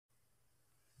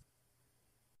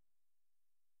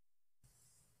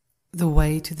The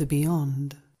Way to the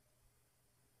Beyond,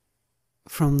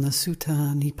 from the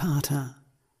Sutta Nipāta.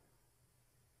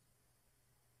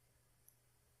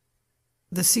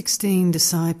 The 16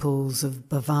 disciples of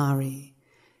Bavari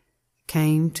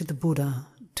came to the Buddha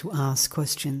to ask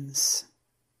questions.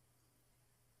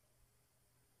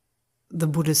 The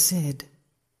Buddha said,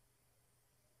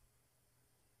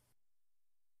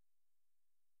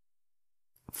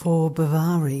 "For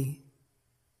Bavari,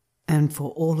 and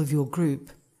for all of your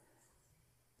group,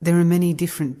 there are many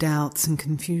different doubts and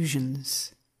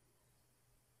confusions.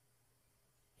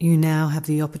 You now have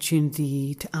the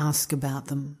opportunity to ask about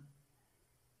them.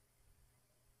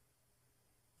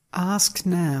 Ask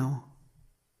now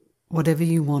whatever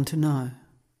you want to know."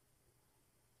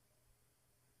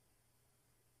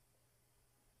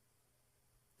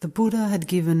 The Buddha had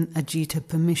given Ajita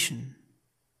permission,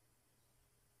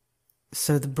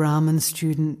 so the Brahmin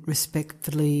student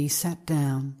respectfully sat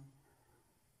down,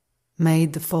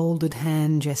 made the folded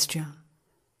hand gesture,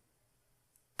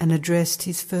 and addressed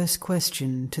his first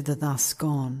question to the thus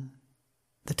gone,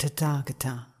 the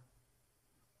Tathagata.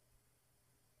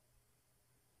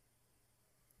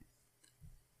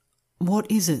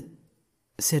 "What is it,"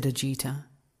 said Ajita,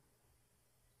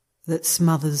 "that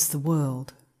smothers the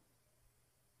world?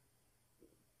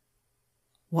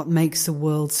 What makes the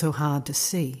world so hard to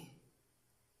see?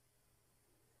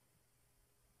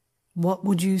 What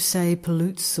would you say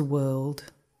pollutes the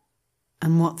world,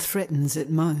 and what threatens it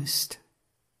most?"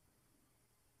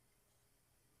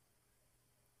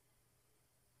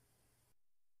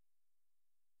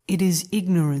 "It is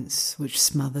ignorance which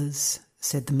smothers,"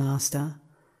 said the Master,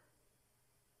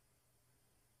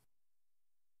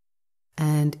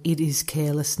 "and it is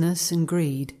carelessness and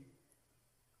greed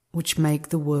which make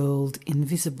the world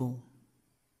invisible.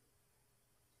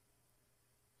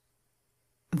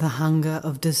 The hunger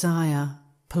of desire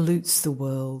pollutes the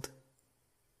world,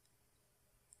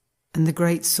 and the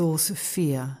great source of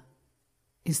fear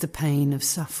is the pain of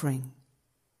suffering.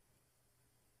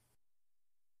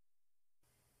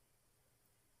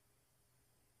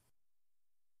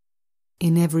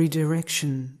 In every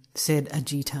direction," said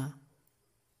Ajita,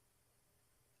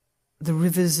 "the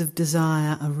rivers of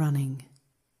desire are running.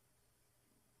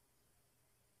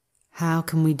 How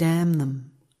can we dam them?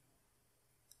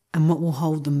 And what will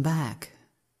hold them back?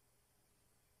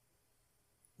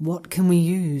 What can we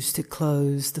use to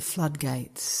close the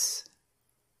floodgates?"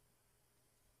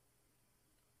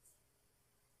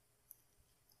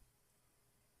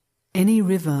 "Any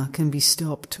river can be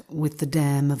stopped with the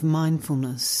dam of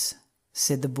mindfulness,"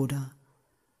 said the Buddha.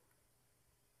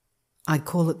 "I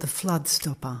call it the flood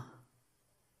stopper.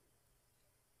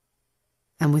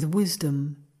 And with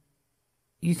wisdom,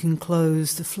 you can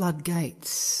close the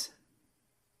floodgates."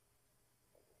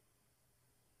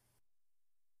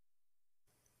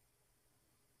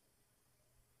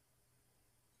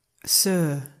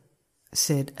 "Sir,"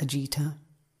 said Ajita,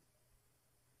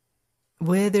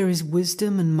 "where there is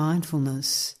wisdom and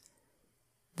mindfulness,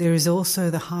 there is also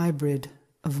the hybrid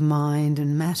of mind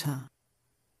and matter,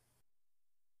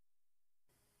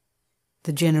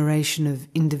 the generation of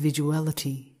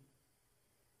individuality.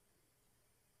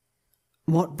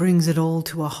 What brings it all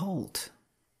to a halt?"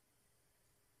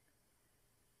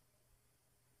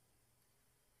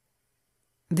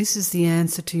 "This is the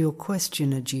answer to your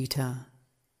question, Ajita,"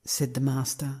 said the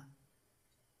Master.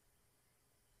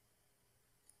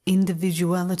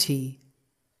 "Individuality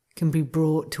can be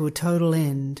brought to a total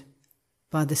end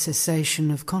by the cessation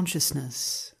of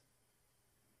consciousness.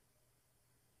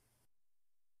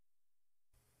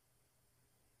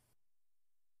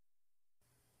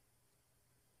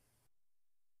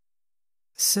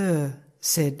 "Sir,"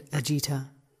 said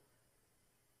Ajita,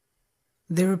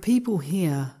 "there are people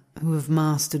here who have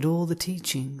mastered all the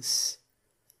teachings,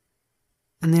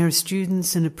 and there are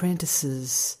students and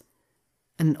apprentices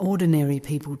and ordinary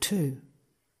people too.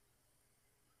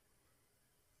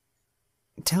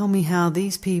 Tell me how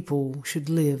these people should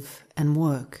live and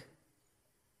work."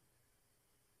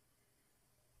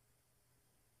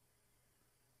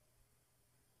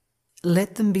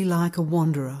 "Let them be like a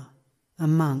wanderer, a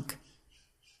monk,"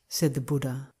 said the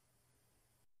Buddha,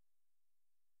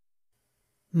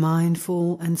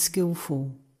 "mindful and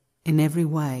skillful in every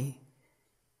way.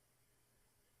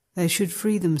 They should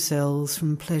free themselves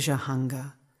from pleasure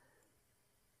hunger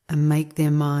and make their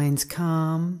minds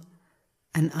calm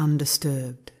and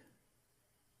undisturbed."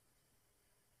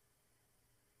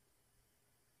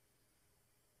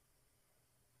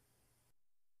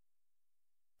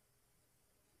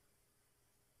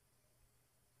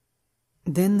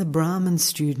 Then the Brahmin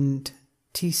student,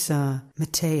 Tissa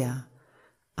Matteya,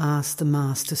 asked the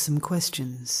Master some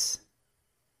questions.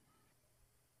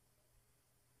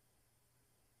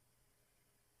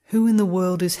 Who in the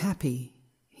world is happy?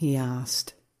 He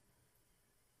asked.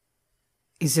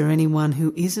 Is there anyone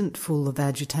who isn't full of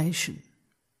agitation?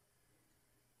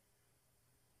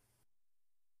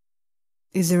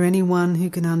 Is there anyone who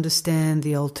can understand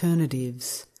the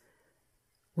alternatives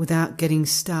without getting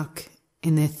stuck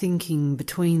in their thinking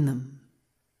between them?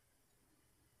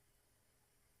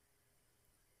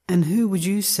 And who would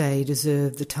you say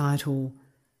deserved the title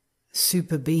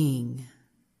super being?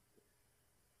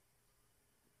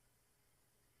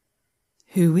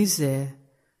 Who is there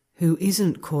who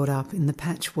isn't caught up in the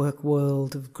patchwork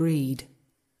world of greed?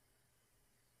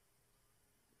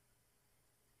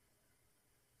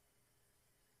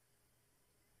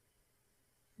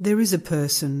 There is a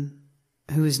person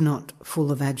who is not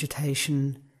full of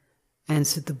agitation,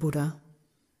 answered the Buddha.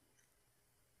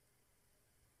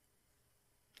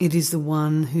 It is the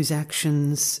one whose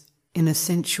actions in a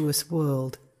sensuous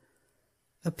world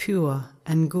are pure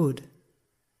and good.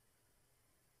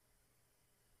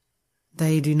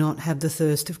 They do not have the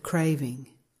thirst of craving.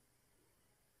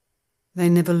 They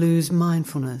never lose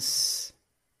mindfulness.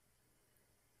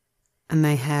 And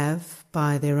they have,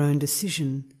 by their own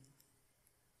decision,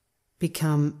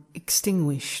 become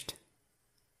extinguished,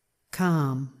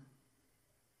 calm.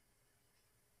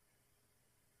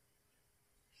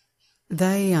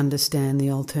 They understand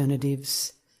the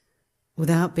alternatives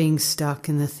without being stuck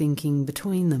in the thinking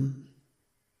between them.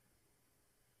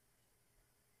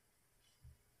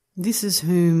 This is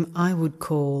whom I would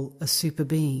call a super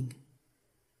being,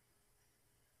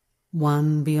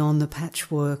 one beyond the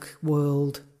patchwork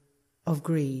world of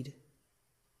greed.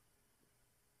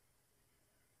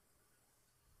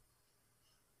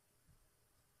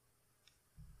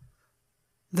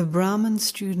 The Brahmin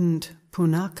student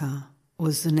Punaka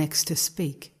was the next to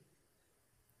speak.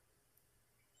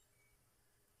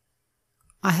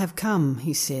 I have come,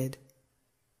 he said,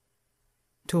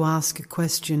 to ask a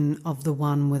question of the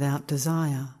one without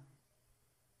desire,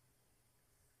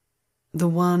 the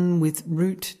one with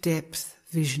root-depth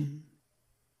vision.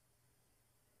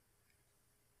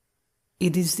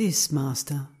 It is this,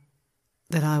 Master,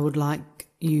 that I would like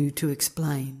you to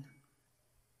explain.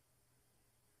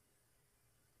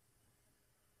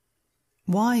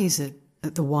 Why is it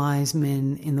that the wise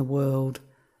men in the world,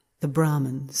 the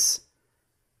Brahmins,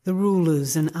 the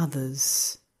rulers and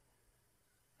others,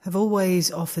 have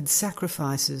always offered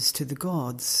sacrifices to the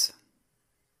gods?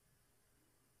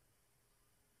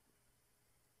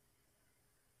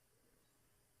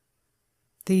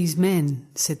 These men,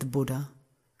 said the Buddha,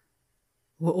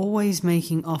 were always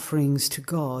making offerings to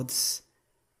gods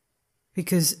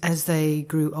because as they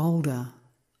grew older,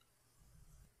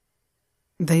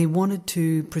 they wanted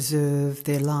to preserve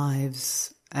their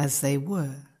lives as they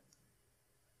were.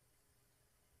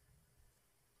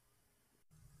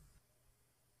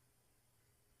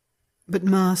 But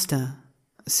Master,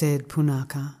 said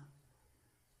Punaka,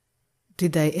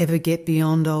 did they ever get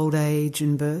beyond old age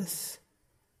and birth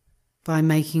by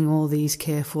making all these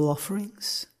careful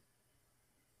offerings?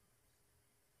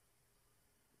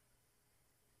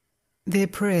 Their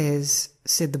prayers,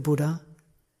 said the Buddha,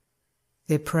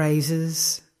 their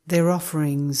praises, their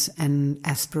offerings and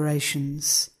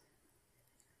aspirations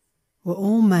were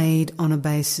all made on a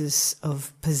basis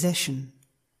of possession,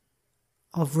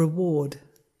 of reward.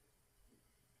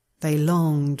 They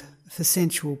longed for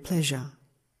sensual pleasure.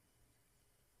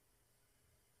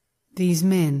 These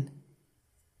men,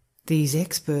 these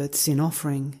experts in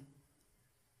offering,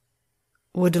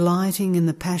 were delighting in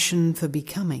the passion for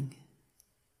becoming.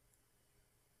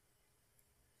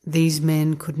 These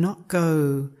men could not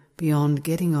go beyond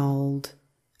getting old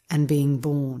and being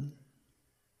born.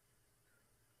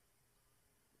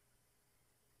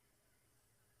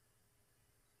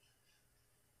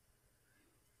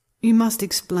 You must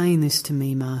explain this to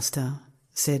me, Master,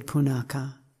 said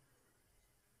Punaka.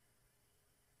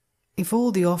 If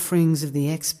all the offerings of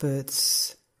the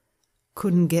experts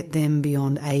couldn't get them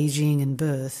beyond aging and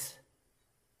birth,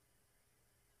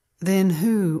 then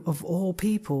who of all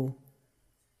people,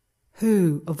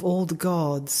 who of all the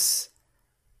gods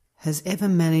has ever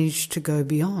managed to go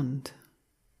beyond?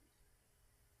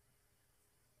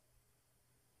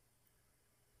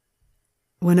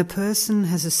 When a person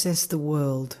has assessed the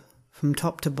world from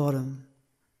top to bottom,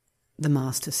 the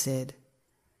Master said,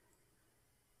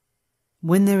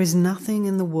 when there is nothing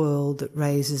in the world that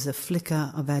raises a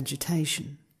flicker of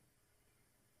agitation,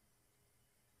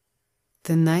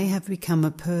 then they have become a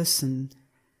person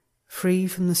free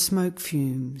from the smoke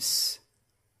fumes,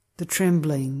 the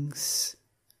tremblings,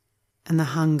 and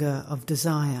the hunger of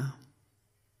desire.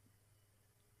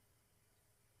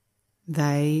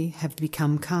 They have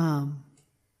become calm.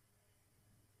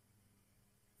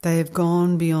 They have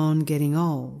gone beyond getting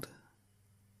old.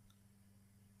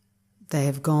 They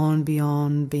have gone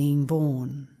beyond being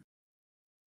born.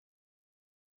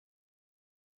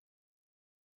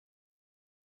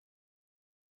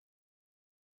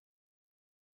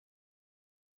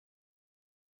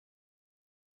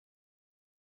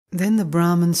 Then the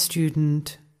Brahmin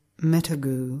student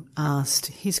Metagu asked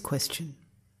his question.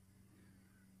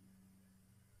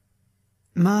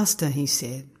 Master, he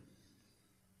said,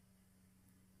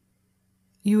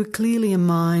 you are clearly a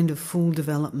mind of full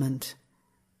development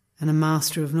and a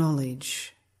master of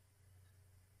knowledge.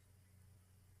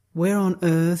 Where on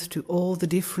earth do all the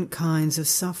different kinds of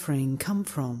suffering come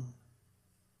from?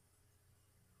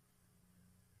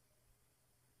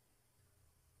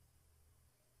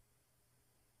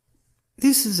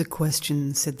 This is a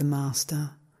question, said the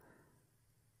Master,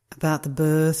 about the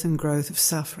birth and growth of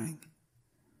suffering.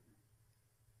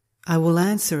 I will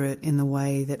answer it in the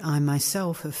way that I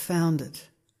myself have found it,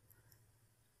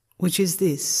 which is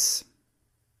this.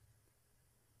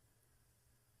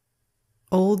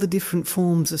 All the different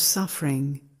forms of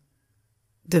suffering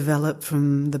develop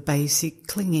from the basic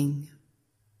clinging.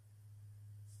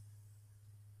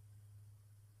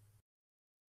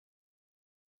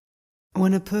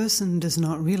 When a person does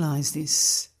not realize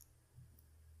this,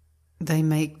 they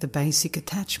make the basic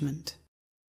attachment.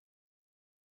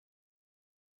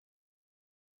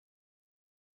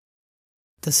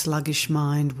 The sluggish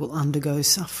mind will undergo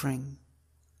suffering.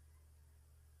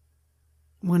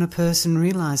 When a person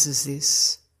realizes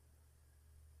this,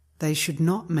 they should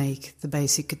not make the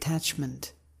basic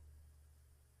attachment,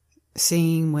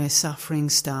 seeing where suffering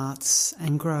starts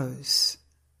and grows.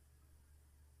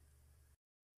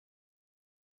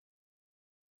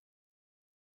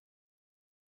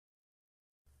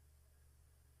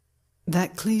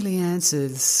 That clearly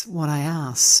answers what I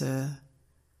asked, sir,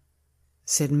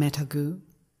 said Metagu.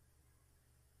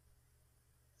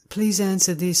 Please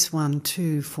answer this one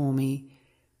too for me,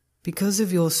 because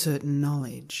of your certain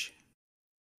knowledge.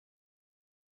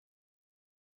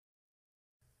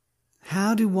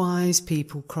 How do wise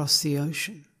people cross the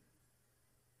ocean?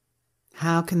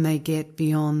 How can they get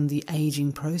beyond the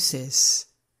aging process?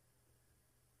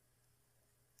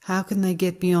 How can they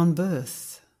get beyond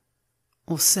birth,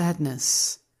 or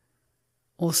sadness,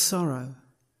 or sorrow?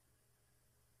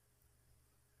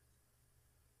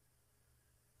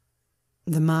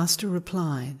 The Master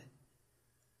replied,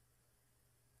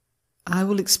 I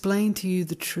will explain to you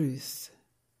the truth,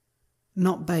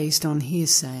 not based on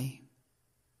hearsay.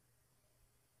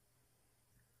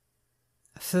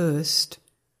 First,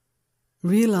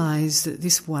 realize that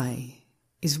this way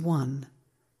is one,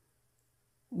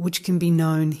 which can be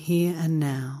known here and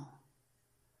now,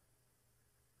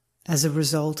 as a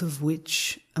result of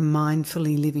which a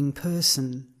mindfully living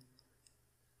person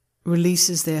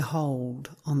releases their hold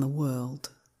on the world.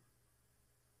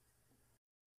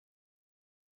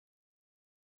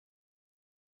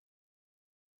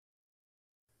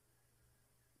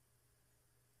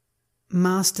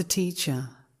 Master Teacher,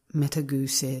 Metagu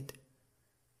said,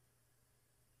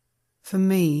 for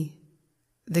me,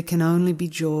 there can only be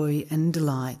joy and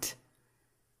delight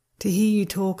to hear you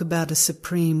talk about a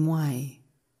supreme way,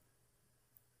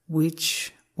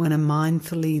 which, when a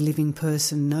mindfully living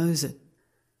person knows it,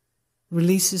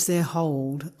 releases their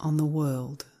hold on the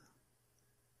world.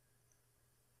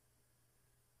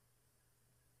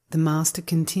 The Master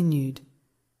continued,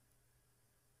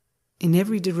 in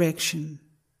every direction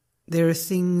there are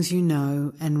things you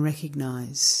know and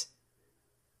recognize,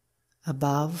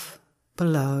 above,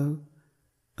 below,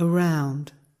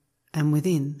 around, and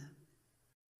within.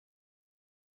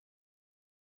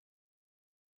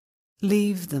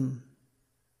 Leave them.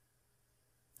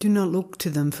 Do not look to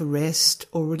them for rest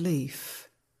or relief.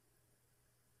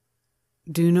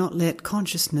 Do not let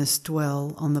consciousness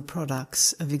dwell on the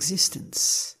products of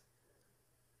existence,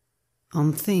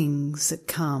 on things that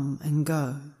come and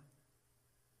go.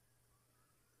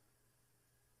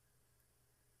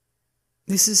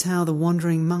 This is how the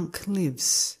wandering monk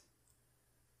lives.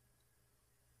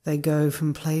 They go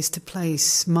from place to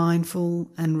place,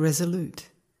 mindful and resolute.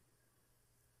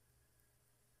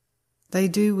 They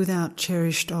do without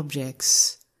cherished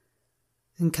objects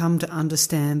and come to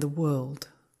understand the world.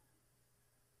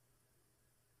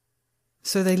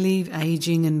 So they leave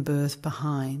aging and birth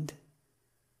behind.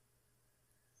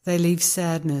 They leave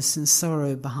sadness and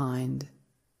sorrow behind.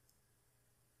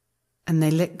 And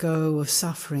they let go of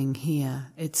suffering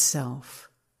here itself.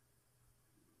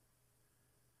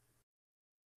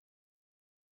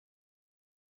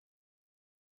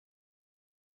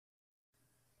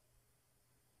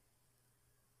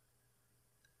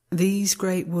 These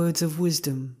great words of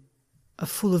wisdom are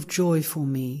full of joy for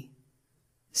me,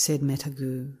 said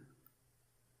Metagu.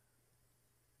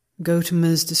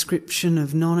 Gautama's description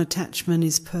of non-attachment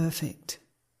is perfect.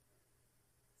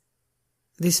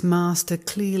 This master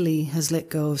clearly has let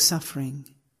go of suffering.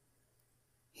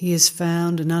 He has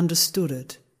found and understood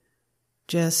it,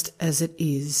 just as it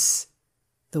is,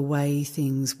 the way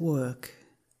things work.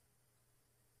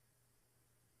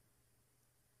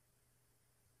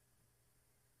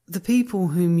 The people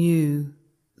whom you,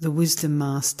 the wisdom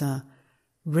master,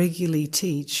 regularly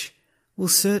teach will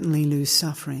certainly lose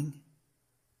suffering.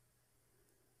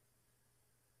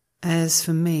 As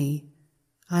for me,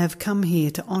 I have come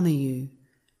here to honour you,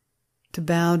 to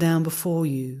bow down before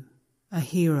you, a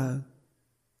hero.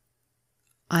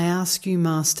 I ask you,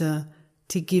 Master,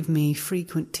 to give me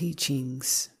frequent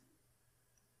teachings.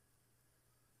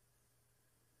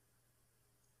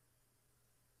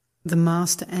 The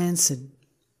Master answered,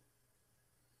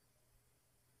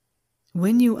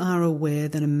 when you are aware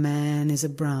that a man is a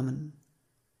Brahmin,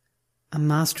 a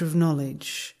master of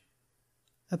knowledge,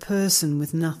 a person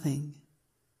with nothing,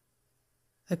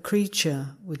 a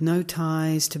creature with no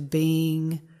ties to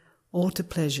being or to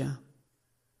pleasure,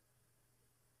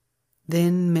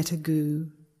 then,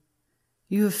 Metagu,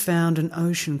 you have found an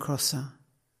ocean crosser,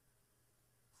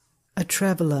 a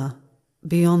traveller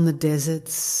beyond the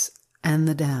deserts and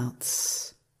the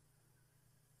doubts,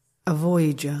 a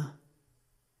voyager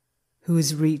who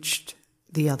has reached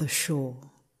the other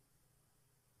shore.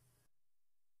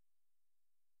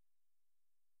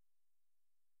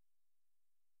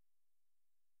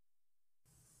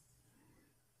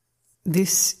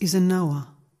 This is a knower,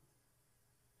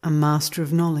 a master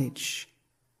of knowledge,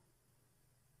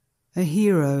 a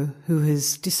hero who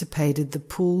has dissipated the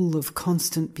pool of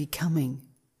constant becoming,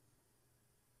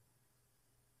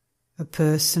 a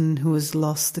person who has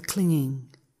lost the clinging,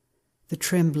 the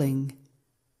trembling,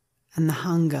 and the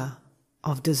hunger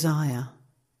of desire.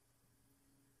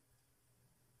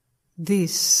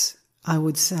 This, I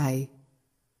would say,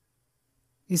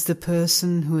 is the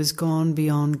person who has gone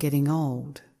beyond getting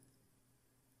old.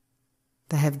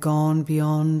 They have gone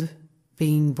beyond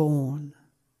being born.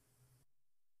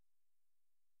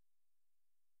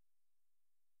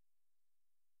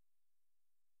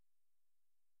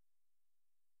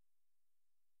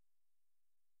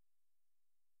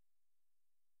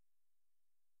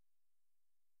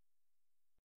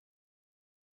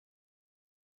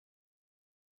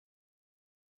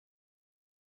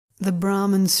 The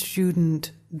Brahmin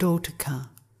student Khuddaka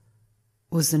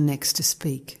was the next to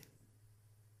speak.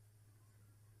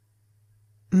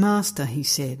 Master, he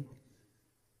said,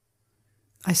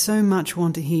 I so much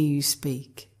want to hear you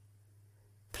speak.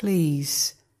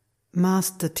 Please,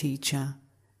 Master Teacher,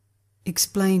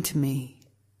 explain to me.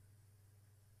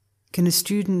 Can a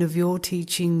student of your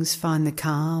teachings find the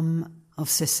calm of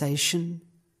cessation,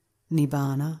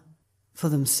 Nibbana, for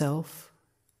themselves?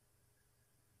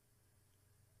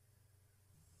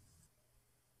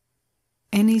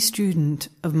 Any student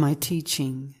of my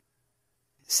teaching,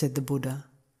 said the Buddha,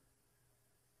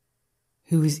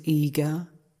 who is eager,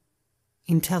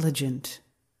 intelligent,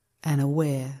 and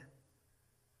aware,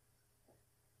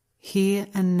 here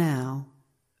and now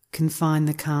can find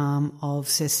the calm of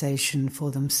cessation for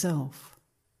themselves.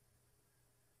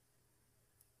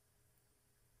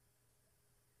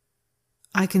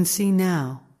 I can see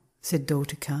now, said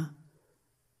Khuddaka,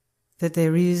 that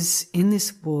there is in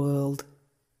this world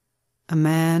a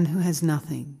man who has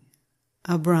nothing,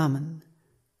 a Brahmin,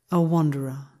 a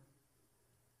wanderer.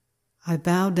 I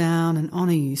bow down and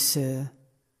honour you, sir,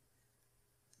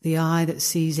 the eye that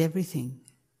sees everything.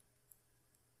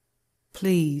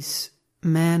 Please,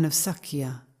 man of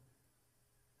Sakya,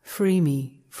 free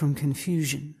me from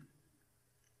confusion.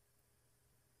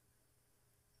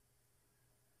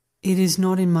 It is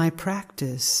not in my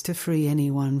practice to free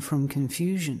anyone from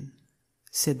confusion,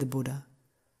 said the Buddha.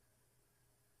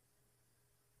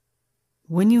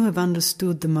 When you have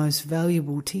understood the most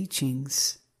valuable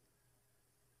teachings,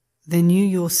 then you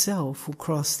yourself will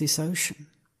cross this ocean.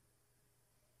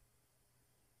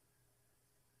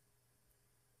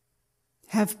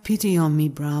 Have pity on me,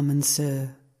 Brahmin,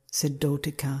 sir, said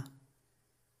Khuddaka.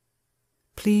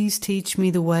 Please teach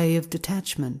me the way of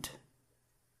detachment,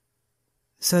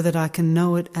 so that I can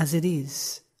know it as it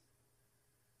is,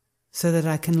 so that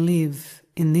I can live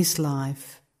in this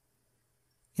life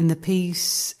in the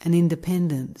peace and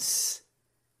independence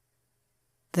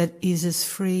that is as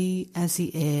free as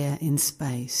the air in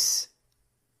space.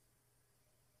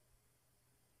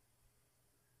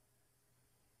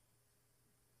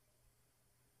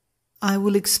 I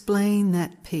will explain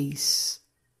that peace,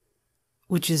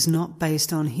 which is not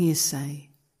based on hearsay,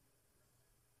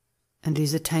 and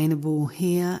is attainable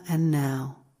here and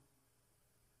now.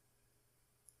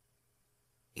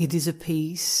 It is a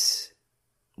peace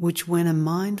which, when a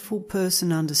mindful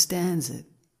person understands it,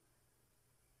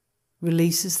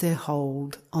 releases their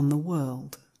hold on the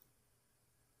world.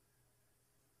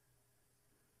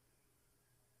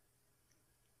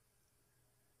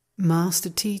 Master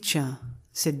Teacher,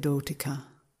 said Dhotika,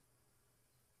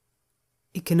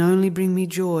 it can only bring me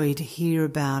joy to hear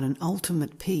about an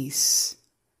ultimate peace,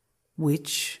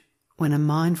 which, when a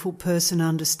mindful person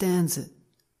understands it,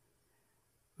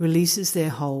 releases their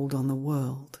hold on the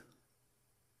world.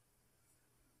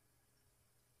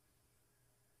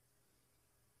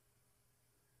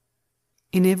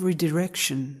 In every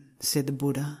direction, said the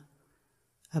Buddha,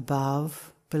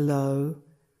 above, below,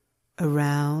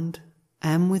 around,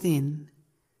 and within,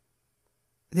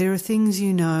 there are things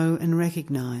you know and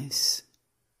recognize.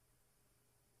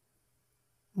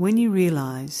 When you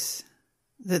realize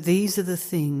that these are the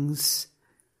things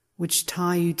which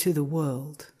tie you to the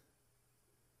world,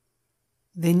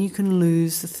 then you can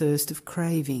lose the thirst of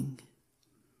craving,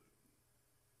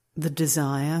 the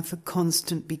desire for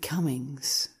constant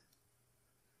becomings.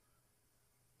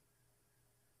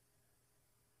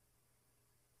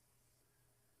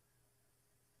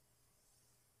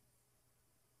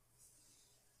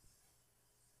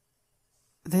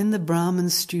 Then the Brahmin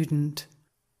student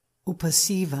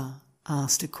Upasiva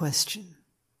asked a question.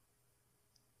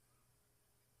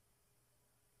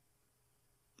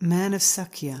 Man of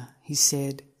Sakya, he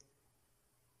said,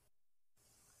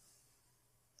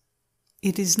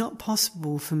 it is not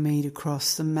possible for me to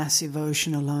cross the massive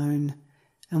ocean alone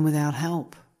and without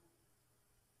help.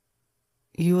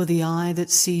 You are the eye that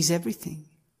sees everything.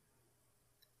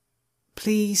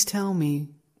 Please tell me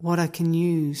what I can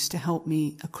use to help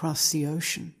me across the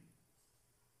ocean.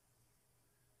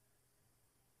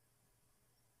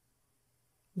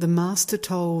 The Master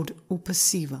told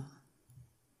Upasiva,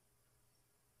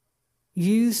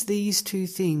 use these two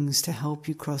things to help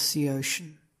you cross the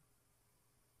ocean.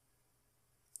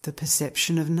 The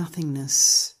perception of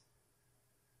nothingness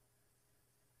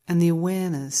and the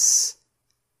awareness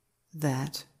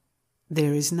that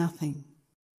there is nothing.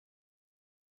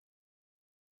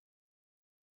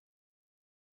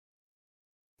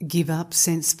 Give up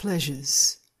sense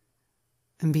pleasures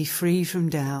and be free from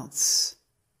doubts,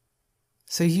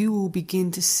 so you will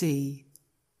begin to see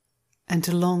and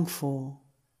to long for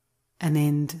an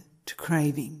end to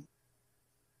craving.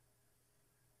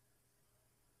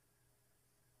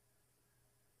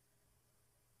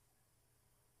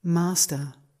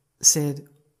 Master, said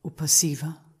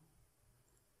Upasiva,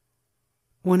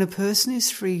 when a person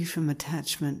is free from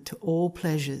attachment to all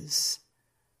pleasures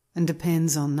and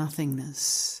depends on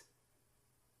nothingness,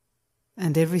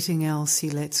 and everything else he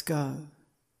lets go,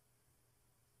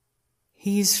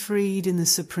 he is freed in the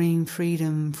supreme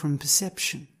freedom from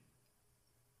perception.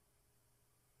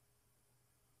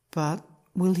 But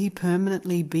will he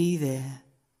permanently be there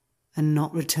and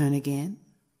not return again?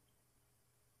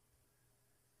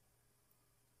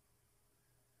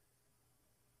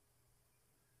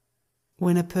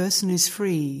 When a person is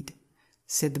freed,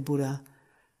 said the Buddha,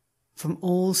 from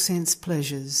all sense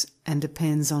pleasures and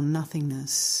depends on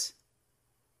nothingness,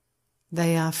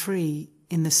 they are free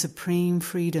in the supreme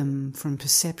freedom from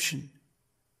perception.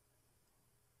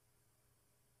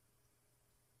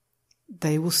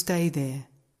 They will stay there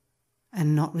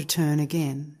and not return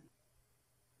again.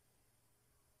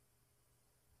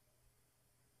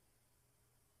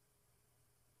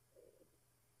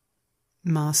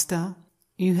 Master,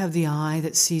 you have the eye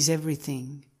that sees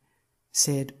everything,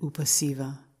 said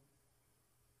Upasiva.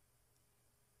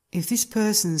 If this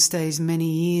person stays many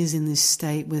years in this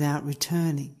state without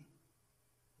returning,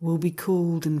 will be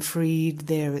cooled and freed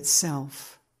there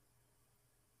itself.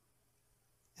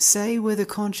 Say whether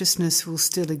consciousness will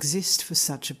still exist for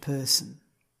such a person.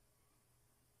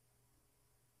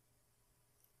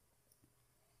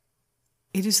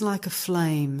 It is like a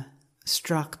flame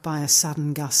struck by a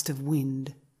sudden gust of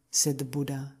wind, said the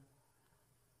Buddha.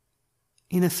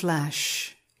 In a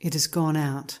flash it has gone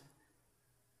out,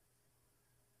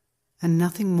 and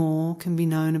nothing more can be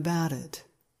known about it.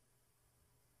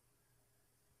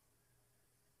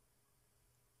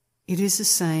 It is the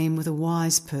same with a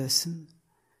wise person,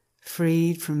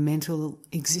 freed from mental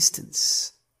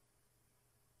existence.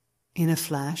 In a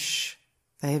flash,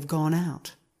 they have gone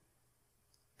out,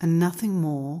 and nothing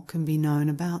more can be known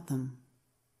about them.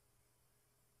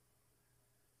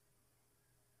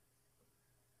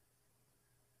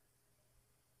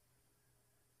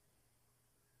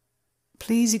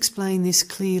 Please explain this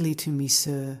clearly to me,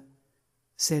 sir,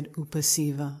 said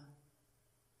Upasiva.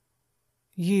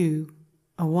 You,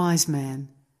 a wise man,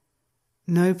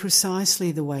 know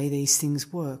precisely the way these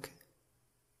things work?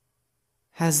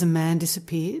 Has the man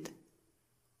disappeared?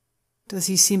 Does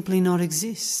he simply not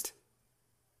exist?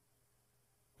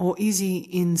 Or is he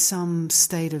in some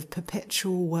state of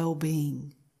perpetual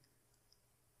well-being?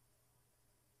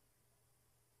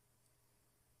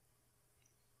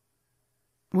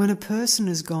 When a person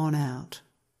has gone out,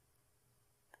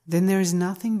 then there is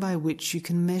nothing by which you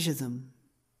can measure them.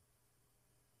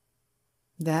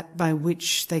 That by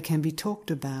which they can be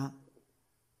talked about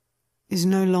is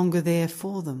no longer there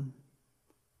for them.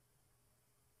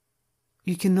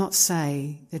 You cannot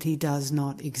say that he does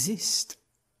not exist.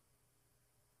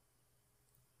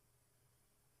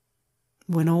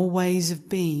 When all ways of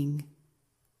being,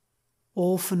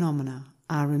 all phenomena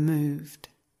are removed,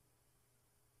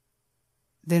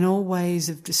 then all ways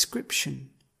of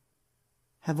description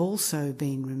have also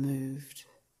been removed.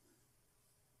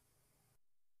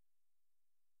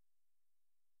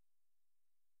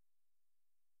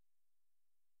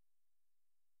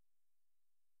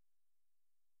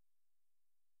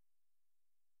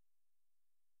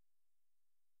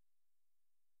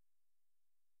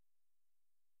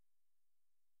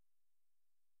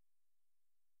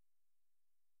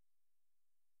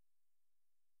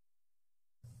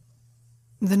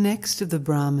 The next of the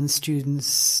Brahmin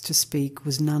students to speak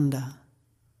was Nanda.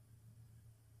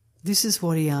 This is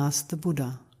what he asked the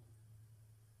Buddha.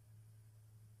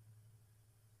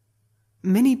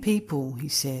 Many people, he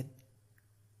said,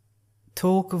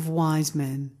 talk of wise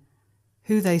men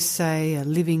who they say are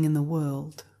living in the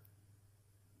world.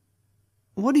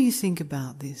 What do you think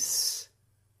about this?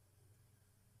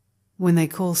 When they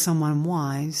call someone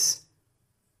wise,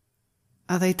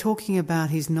 are they talking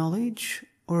about his knowledge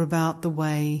or about the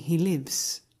way he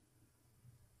lives?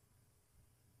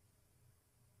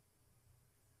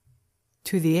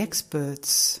 To the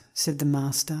experts, said the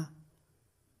Master,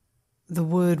 the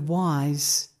word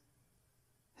wise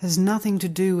has nothing to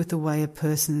do with the way a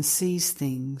person sees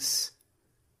things,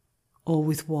 or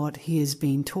with what he has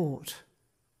been taught,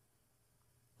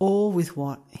 or with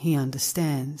what he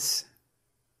understands.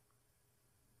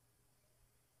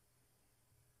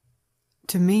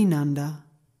 To me, Nanda,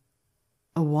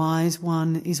 a wise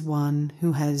one is one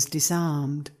who has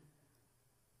disarmed.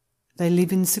 They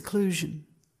live in seclusion,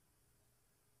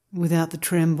 without the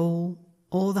tremble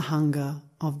or the hunger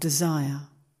of desire.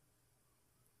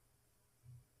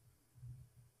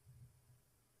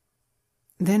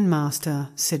 Then, Master,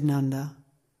 said Nanda,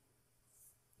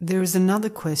 there is another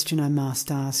question I must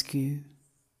ask you.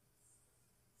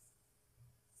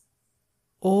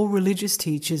 All religious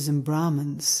teachers and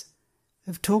Brahmins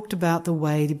have talked about the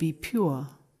way to be pure.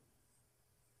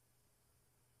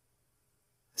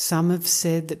 Some have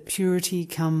said that purity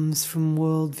comes from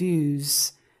world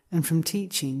views and from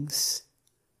teachings.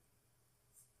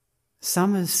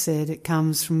 Some have said it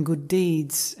comes from good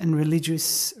deeds and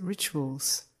religious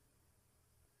rituals.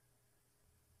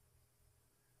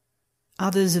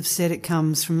 Others have said it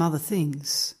comes from other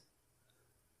things.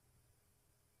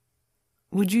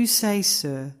 Would you say,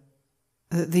 sir,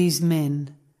 that these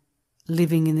men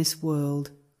living in this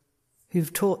world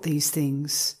who've taught these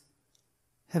things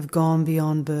have gone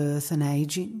beyond birth and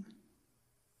aging?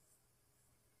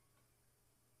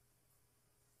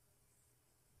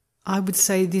 I would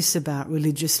say this about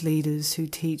religious leaders who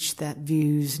teach that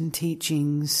views and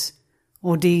teachings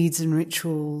or deeds and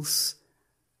rituals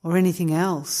or anything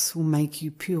else will make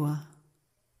you pure.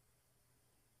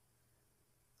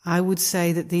 I would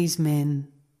say that these men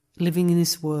living in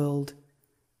this world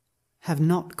have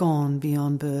not gone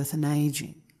beyond birth and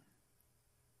aging.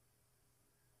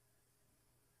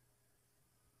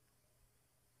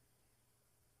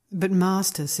 But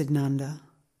Master, said Nanda,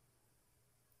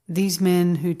 these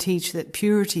men who teach that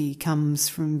purity comes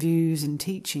from views and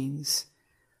teachings,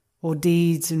 or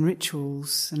deeds and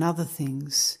rituals and other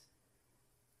things,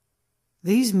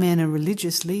 these men are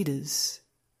religious leaders,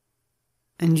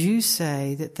 and you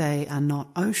say that they are not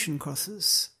ocean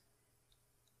crossers.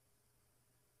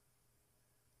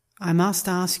 I must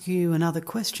ask you another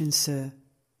question, sir.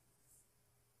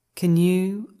 Can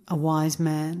you, a wise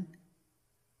man,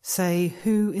 say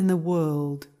who in the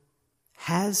world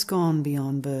has gone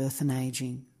beyond birth and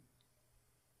aging?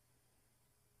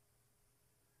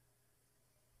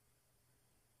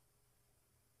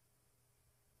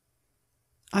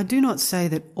 I do not say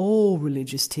that all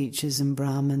religious teachers and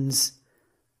Brahmins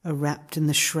are wrapped in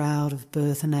the shroud of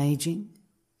birth and aging,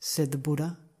 said the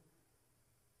Buddha.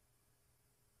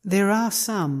 There are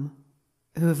some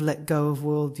who have let go of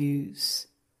worldviews,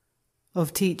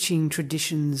 of teaching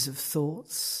traditions of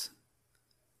thoughts.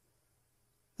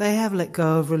 They have let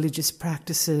go of religious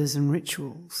practices and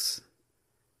rituals.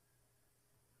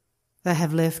 They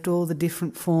have left all the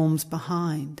different forms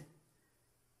behind,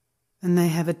 and they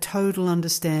have a total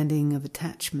understanding of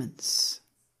attachments.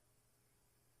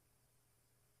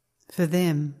 For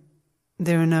them,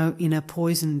 there are no inner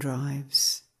poison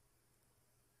drives.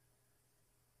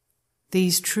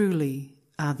 These truly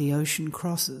are the ocean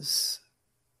crosses.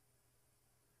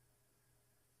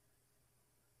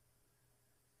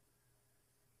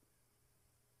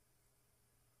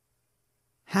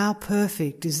 How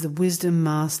perfect is the wisdom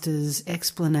master's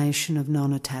explanation of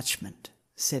non-attachment,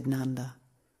 said Nanda.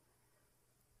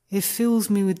 It fills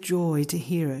me with joy to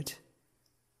hear it,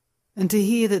 and to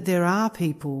hear that there are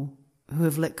people who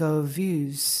have let go of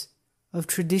views, of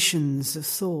traditions, of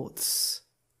thoughts,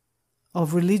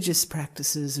 of religious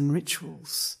practices and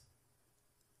rituals,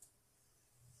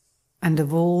 and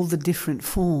of all the different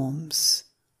forms.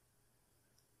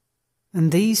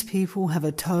 And these people have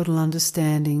a total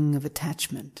understanding of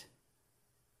attachment.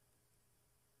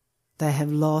 They have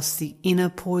lost the inner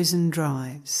poison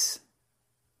drives.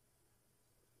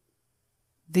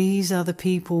 These are the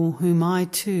people whom I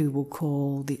too will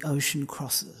call the ocean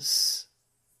crossers.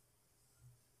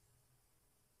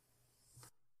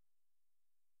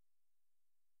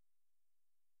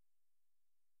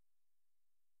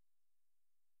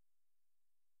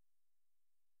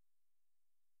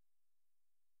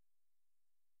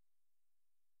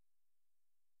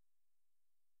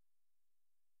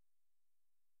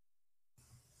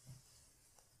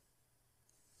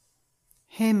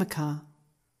 Hammalawa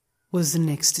was the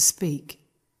next to speak.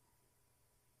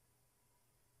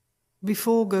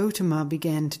 Before Gautama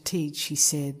began to teach, he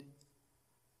said,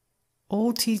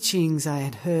 all teachings I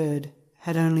had heard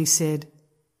had only said,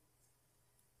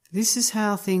 this is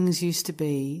how things used to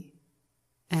be,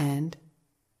 and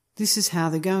this is how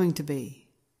they're going to be.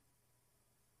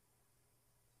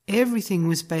 Everything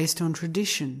was based on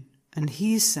tradition and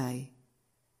hearsay,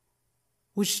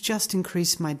 which just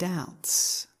increased my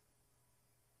doubts.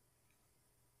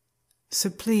 So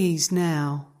please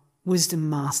now, Wisdom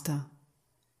Master,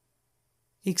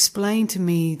 explain to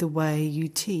me the way you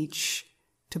teach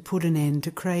to put an end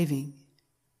to craving.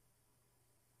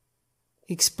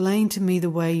 Explain to me the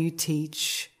way you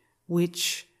teach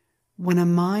which, when a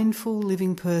mindful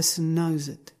living person knows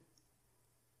it,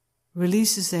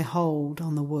 releases their hold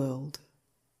on the world.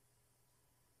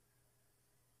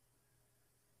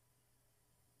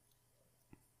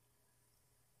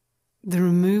 The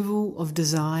removal of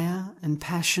desire and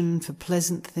passion for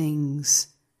pleasant things,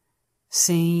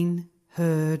 seen,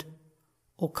 heard,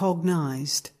 or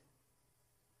cognized,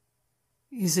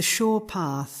 is a sure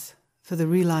path for the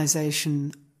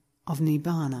realization of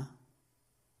Nibbana.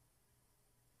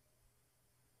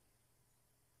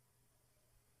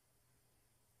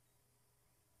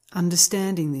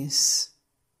 Understanding this,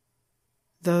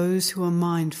 those who are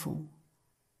mindful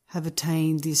have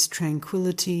attained this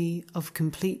tranquility of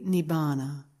complete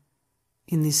Nibbana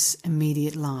in this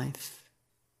immediate life.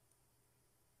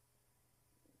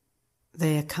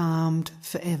 They are calmed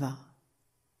forever.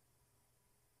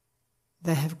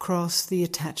 They have crossed the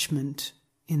attachment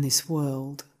in this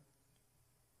world.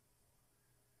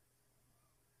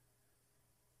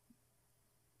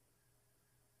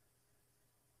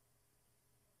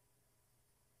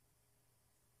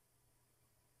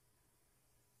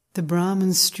 The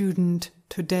Brahmin student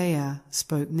Todaya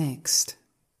spoke next.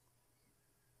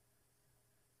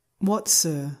 What,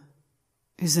 sir,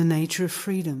 is the nature of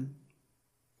freedom?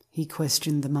 He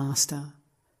questioned the master.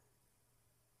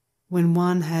 When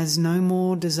one has no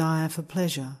more desire for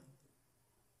pleasure,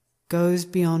 goes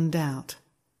beyond doubt,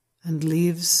 and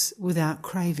lives without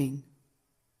craving.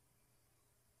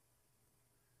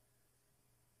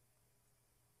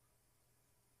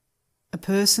 A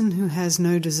person who has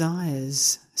no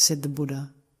desires, said the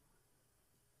Buddha,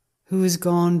 who has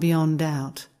gone beyond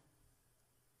doubt,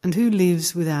 and who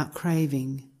lives without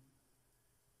craving,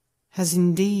 has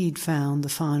indeed found the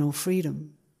final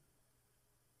freedom.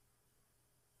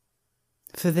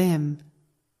 For them,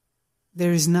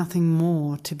 there is nothing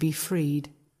more to be freed.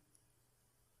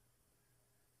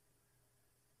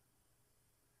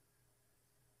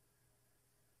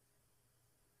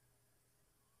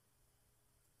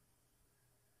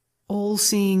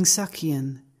 All-seeing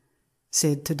Sakyan,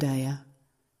 said Todaya,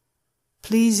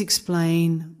 please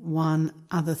explain one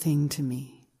other thing to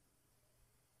me.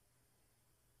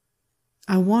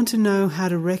 I want to know how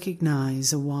to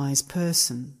recognize a wise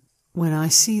person when I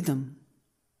see them.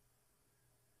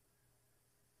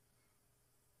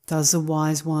 Does the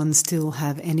wise one still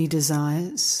have any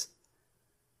desires?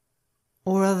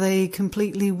 Or are they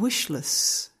completely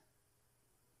wishless?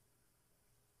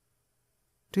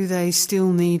 Do they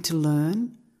still need to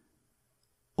learn,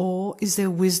 or is their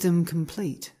wisdom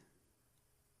complete?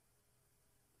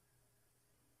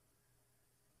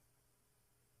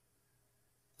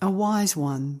 A wise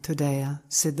one, Todaya,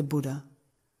 said the Buddha,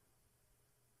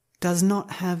 does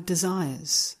not have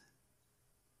desires,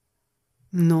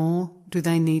 nor do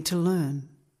they need to learn.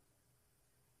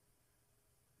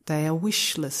 They are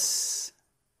wishless.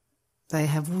 They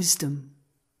have wisdom.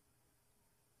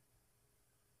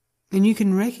 And you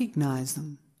can recognize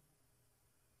them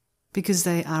because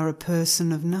they are a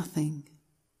person of nothing.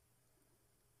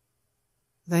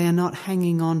 They are not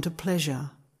hanging on to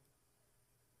pleasure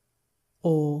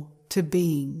or to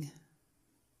being.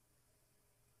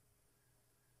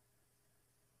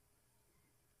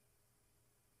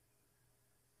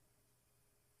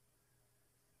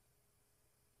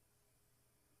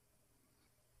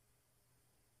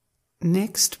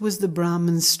 Next was the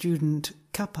Brahmin student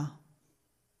Kappa.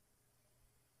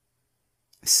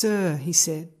 Sir, he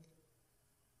said,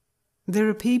 there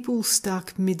are people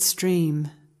stuck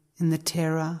midstream in the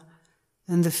terror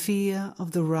and the fear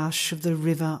of the rush of the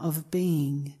river of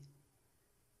being,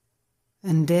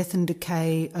 and death and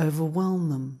decay overwhelm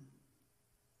them.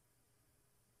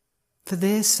 For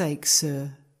their sake,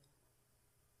 sir,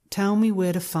 tell me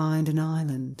where to find an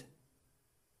island.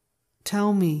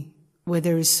 Tell me where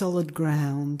there is solid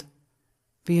ground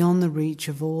beyond the reach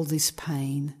of all this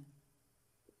pain.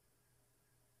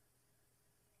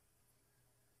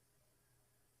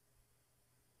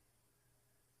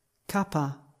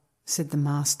 Kappa, said the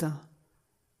Master,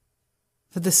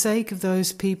 for the sake of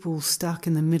those people stuck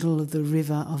in the middle of the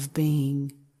river of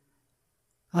being,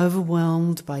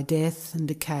 overwhelmed by death and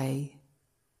decay,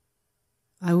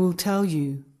 I will tell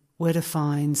you where to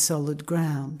find solid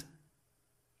ground.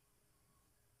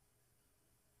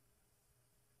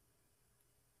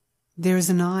 There is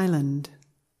an island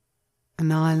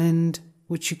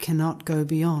which you cannot go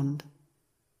beyond.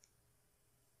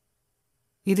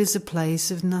 It is a place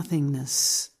of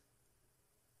nothingness,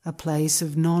 a place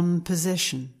of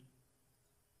non-possession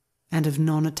and of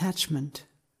non-attachment.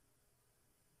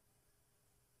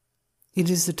 It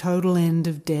is the total end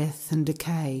of death and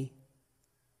decay.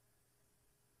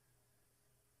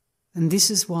 And this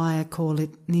is why I call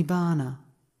it Nibbana,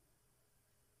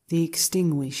 the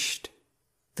extinguished,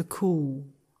 the cool.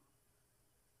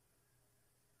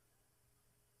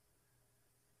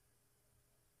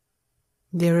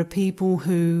 There are people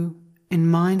who, in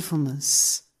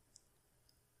mindfulness,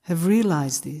 have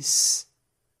realized this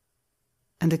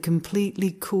and are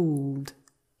completely cooled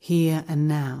here and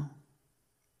now.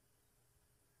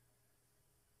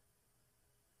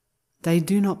 They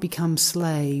do not become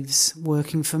slaves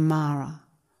working for Mara,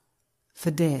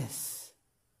 for death.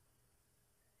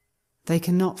 They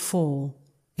cannot fall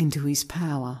into his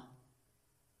power.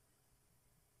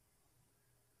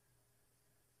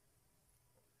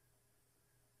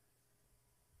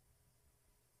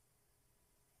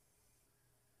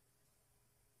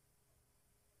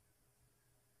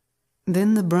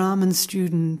 Then the Brahmin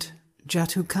student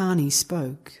Jatukani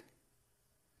spoke.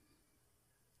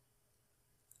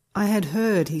 I had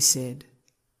heard, he said,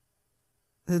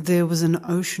 that there was an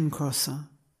ocean crosser,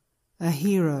 a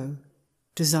hero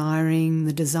desiring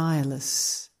the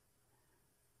desireless.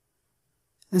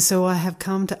 And so I have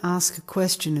come to ask a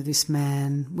question of this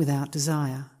man without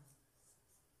desire.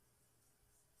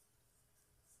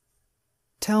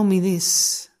 Tell me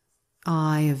this,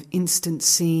 eye of instant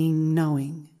seeing,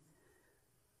 knowing.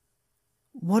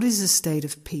 What is a state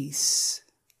of peace?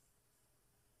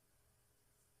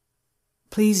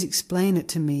 Please explain it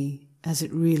to me as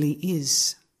it really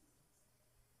is.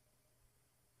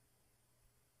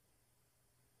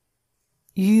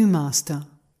 You, Master,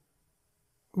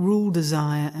 rule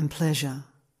desire and pleasure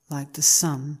like the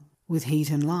sun with heat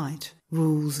and light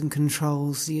rules and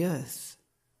controls the earth.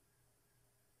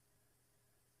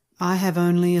 I have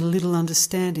only a little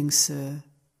understanding, sir,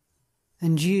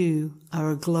 and you are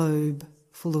a globe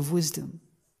full of wisdom.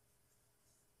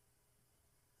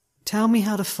 Tell me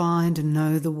how to find and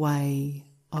know the way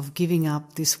of giving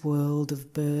up this world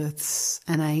of births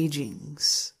and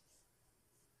agings.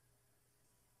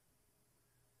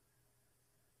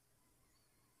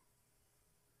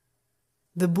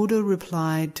 The Buddha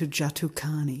replied to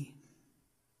Jatukani,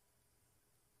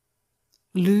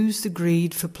 lose the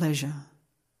greed for pleasure.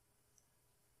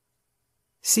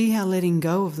 See how letting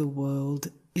go of the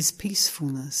world is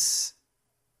peacefulness.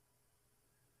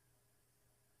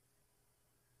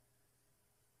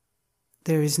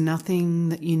 There is nothing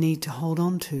that you need to hold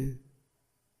on to,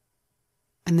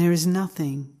 and there is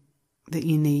nothing that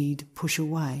you need push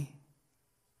away.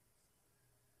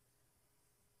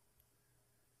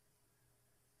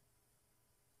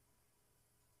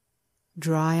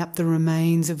 dry up the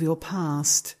remains of your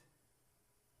past,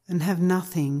 and have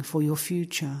nothing for your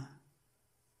future.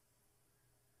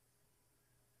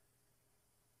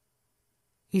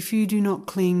 If you do not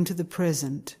cling to the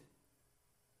present,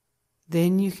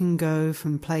 then you can go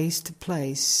from place to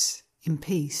place in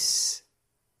peace.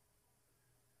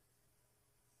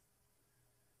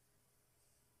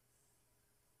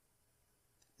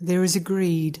 There is a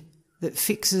greed that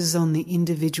fixes on the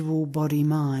individual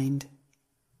body-mind.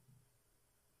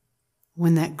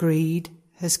 When that greed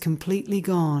has completely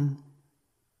gone,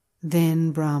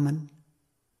 then, Brahman,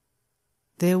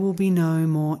 there will be no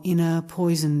more inner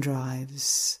poison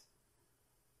drives,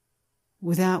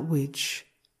 without which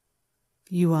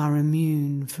you are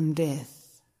immune from death.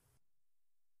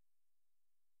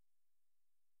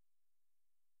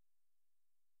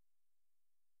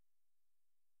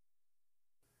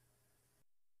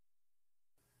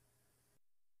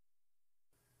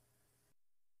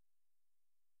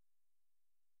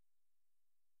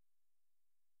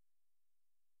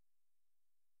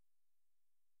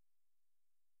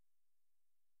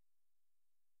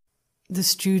 The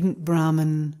student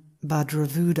Brahmin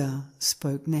Bhadravuda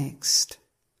spoke next.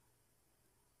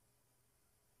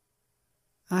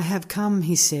 I have come,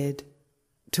 he said,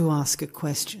 to ask a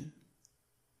question.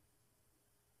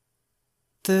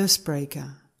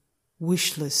 Thirstbreaker,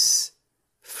 wishless,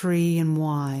 free and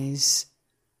wise,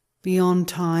 beyond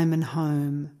time and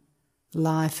home,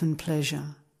 life and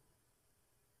pleasure.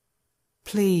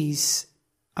 Please,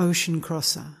 ocean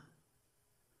crosser,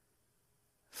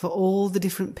 for all the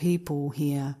different people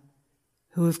here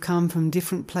who have come from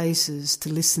different places to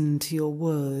listen to your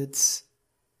words,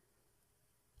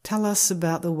 tell us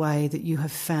about the way that you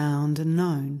have found and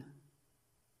known.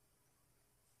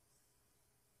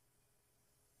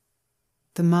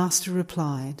 The Master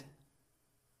replied,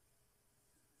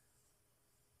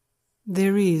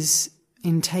 there is,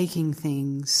 in taking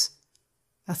things,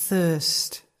 a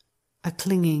thirst, a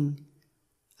clinging,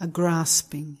 a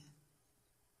grasping.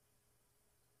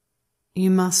 You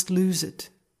must lose it.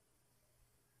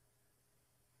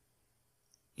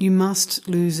 You must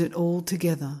lose it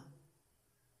altogether.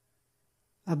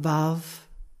 Above,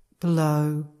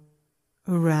 below,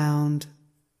 around,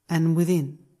 and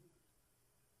within.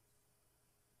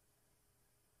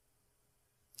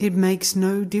 It makes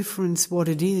no difference what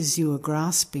it is you are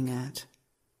grasping at.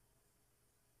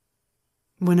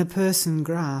 When a person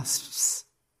grasps,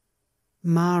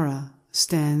 Mara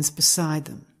stands beside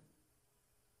them.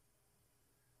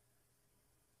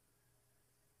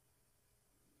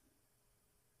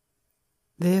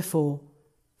 Therefore,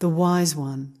 the wise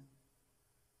one,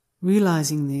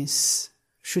 realizing this,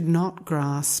 should not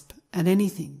grasp at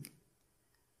anything,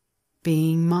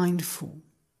 being mindful.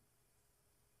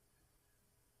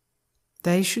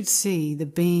 They should see the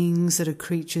beings that are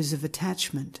creatures of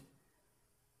attachment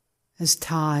as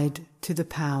tied to the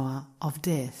power of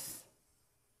death.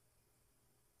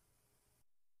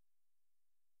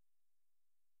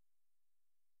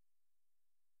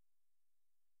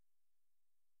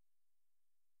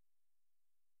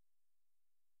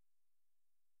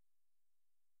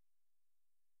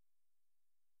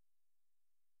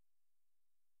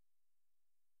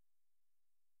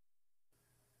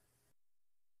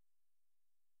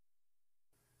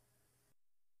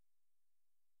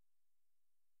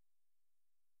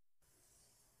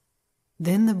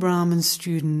 Then the Brahmin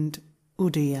student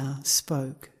Udaya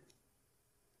spoke.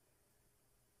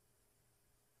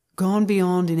 Gone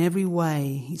beyond in every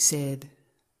way, he said,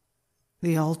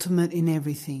 the ultimate in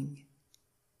everything.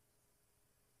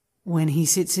 When he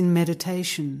sits in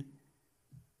meditation,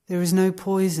 there is no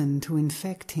poison to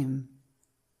infect him,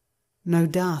 no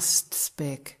dust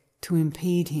speck to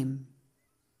impede him.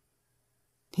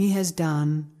 He has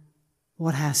done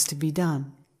what has to be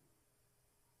done.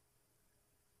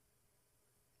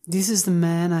 This is the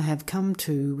man I have come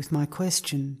to with my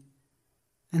question,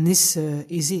 and this, sir,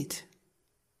 is it.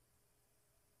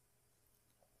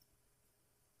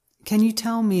 Can you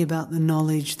tell me about the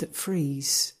knowledge that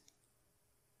frees?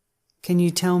 Can you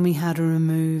tell me how to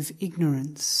remove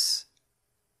ignorance?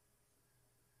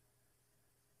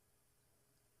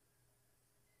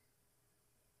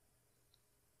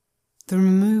 The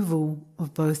removal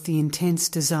of both the intense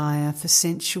desire for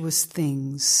sensuous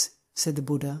things, said the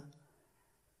Buddha,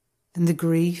 and the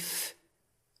grief,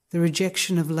 the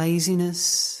rejection of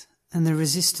laziness, and the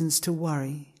resistance to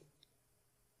worry.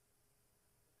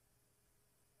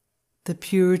 The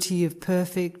purity of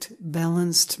perfect,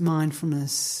 balanced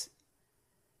mindfulness,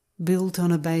 built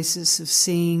on a basis of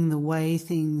seeing the way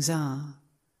things are.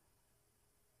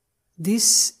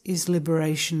 This is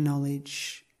liberation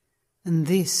knowledge, and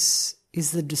this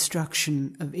is the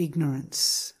destruction of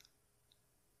ignorance.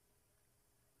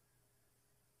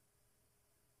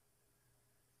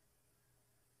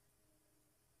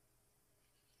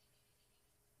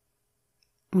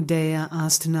 Udaya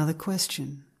asked another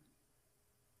question.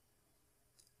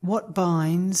 What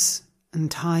binds and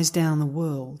ties down the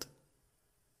world?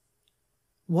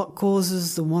 What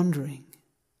causes the wandering?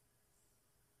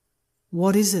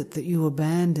 What is it that you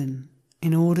abandon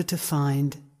in order to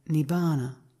find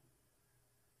Nibbana?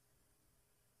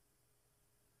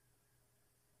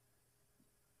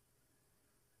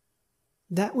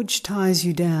 That which ties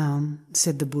you down,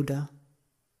 said the Buddha,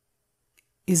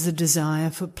 is the desire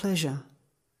for pleasure.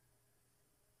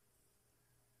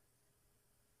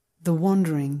 The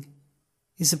wandering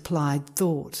is applied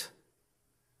thought.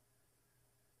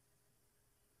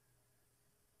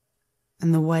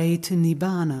 And the way to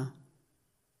Nibbana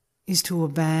is to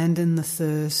abandon the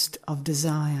thirst of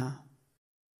desire.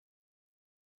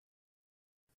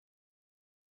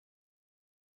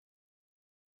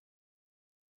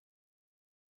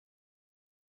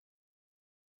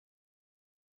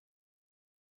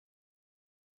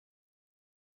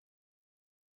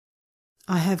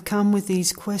 I have come with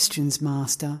these questions,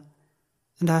 Master,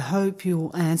 and I hope you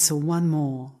will answer one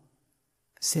more,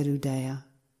 said Udaya.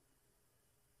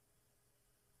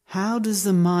 How does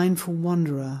the mindful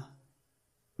wanderer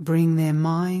bring their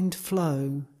mind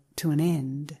flow to an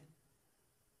end?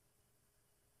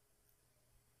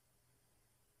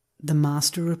 The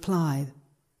Master replied,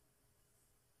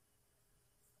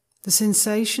 the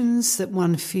sensations that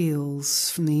one feels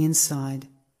from the inside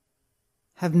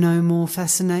have no more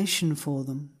fascination for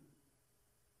them,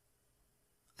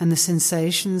 and the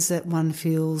sensations that one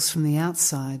feels from the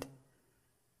outside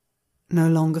no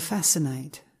longer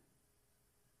fascinate.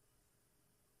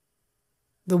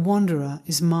 The wanderer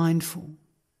is mindful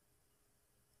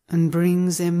and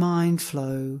brings their mind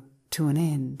flow to an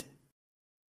end.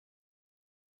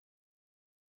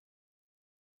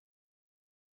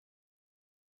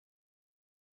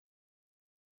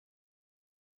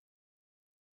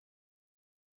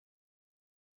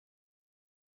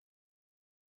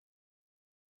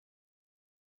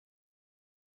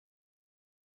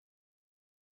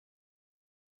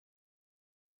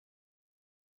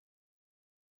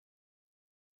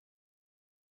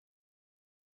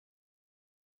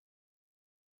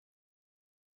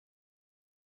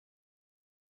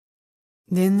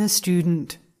 Then the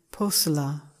student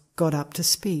Posala got up to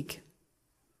speak.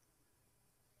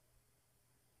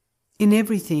 In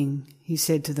everything, he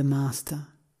said to the Master,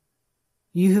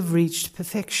 you have reached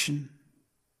perfection.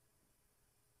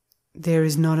 There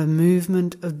is not a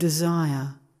movement of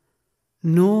desire,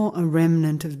 nor a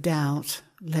remnant of doubt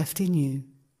left in you.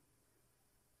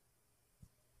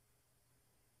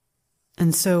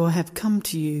 And so I have come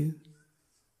to you,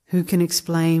 who can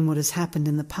explain what has happened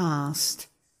in the past,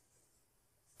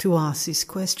 to ask this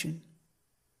question.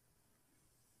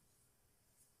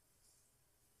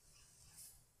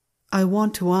 I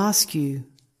want to ask you,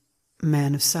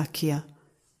 man of Sakya,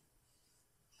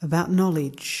 about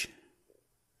knowledge.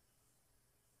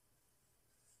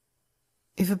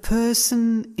 If a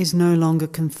person is no longer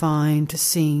confined to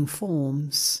seeing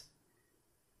forms,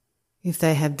 if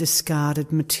they have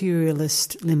discarded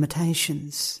materialist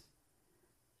limitations,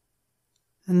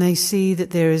 and they see that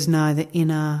there is neither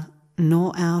inner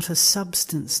nor outer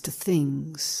substance to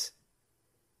things,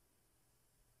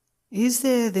 is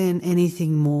there then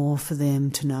anything more for them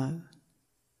to know?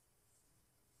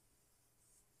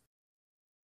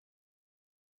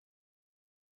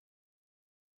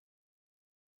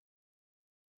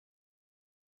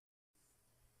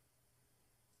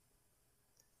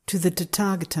 To the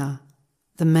Tathagata,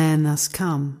 the man thus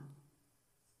come,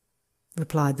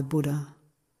 replied the Buddha,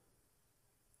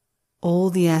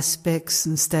 all the aspects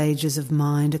and stages of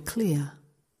mind are clear.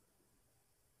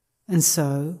 And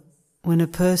so, when a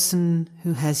person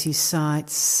who has his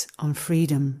sights on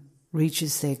freedom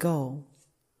reaches their goal,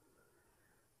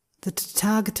 the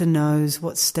Tathagata knows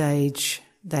what stage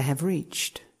they have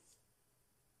reached.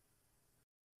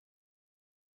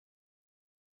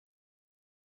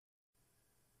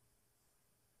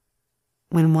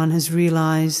 When one has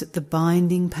realized that the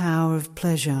binding power of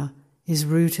pleasure is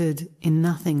rooted in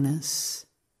nothingness,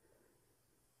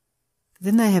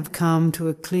 then they have come to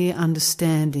a clear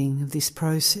understanding of this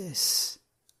process.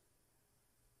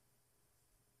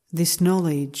 This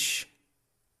knowledge,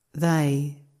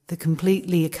 they, the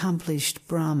completely accomplished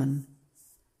Brahmin,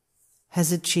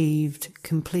 has achieved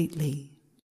completely.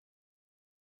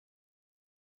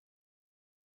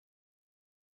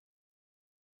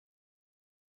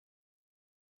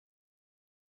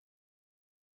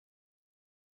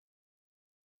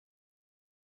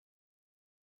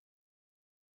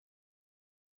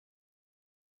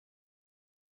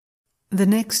 The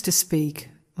next to speak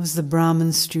was the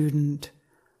Brahmin student,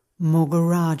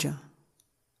 Mogaraja.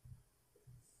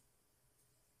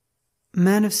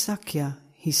 "Man of Sakya,"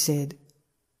 he said,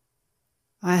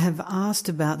 "I have asked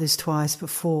about this twice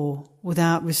before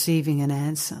without receiving an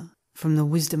answer from the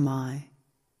wisdom eye.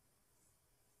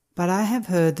 But I have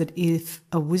heard that if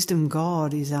a wisdom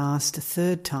god is asked a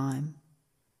third time,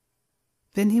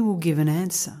 then he will give an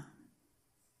answer."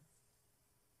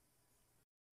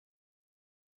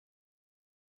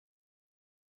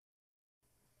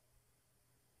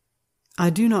 "I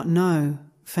do not know,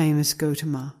 famous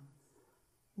Gautama,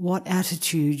 what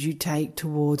attitude you take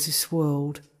towards this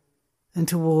world and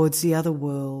towards the other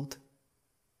world,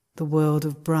 the world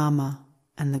of Brahma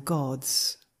and the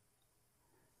gods.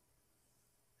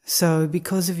 So,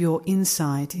 because of your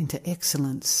insight into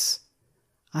excellence,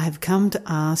 I have come to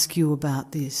ask you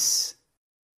about this.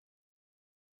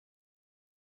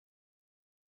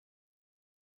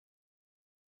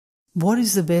 What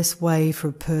is the best way for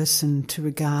a person to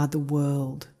regard the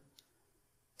world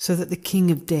so that the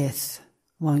king of death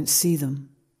won't see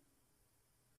them?"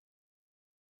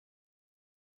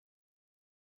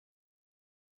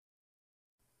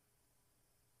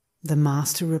 The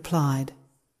master replied,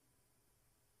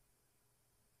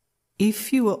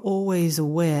 "If you are always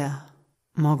aware,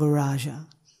 Mogaraja,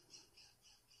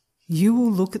 you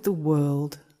will look at the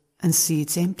world and see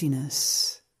its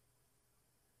emptiness.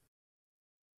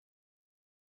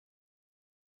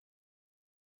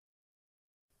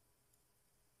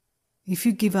 If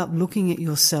you give up looking at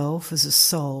yourself as a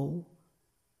soul,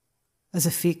 as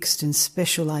a fixed and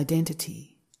special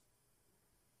identity,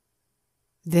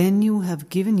 then you have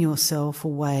given yourself a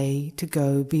way to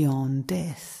go beyond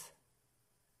death.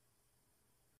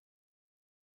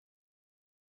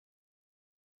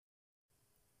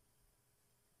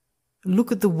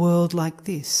 Look at the world like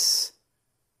this,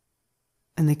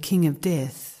 and the king of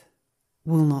death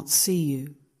will not see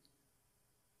you."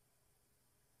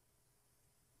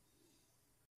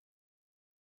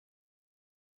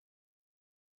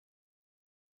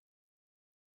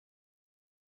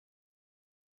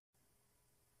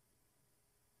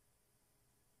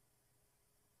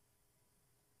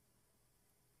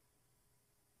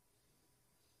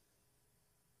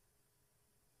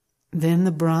 Then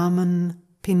the Brahmin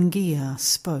Pingiya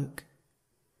spoke.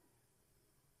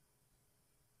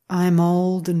 "I am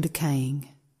old and decaying.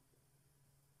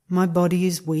 My body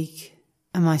is weak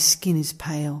and my skin is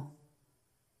pale.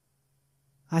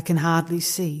 I can hardly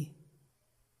see,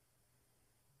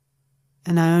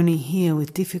 and I only hear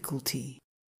with difficulty.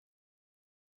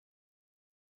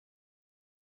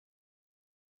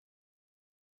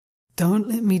 Don't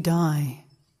let me die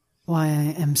while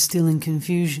I am still in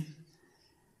confusion,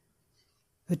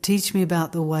 but teach me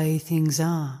about the way things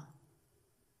are,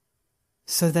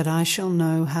 so that I shall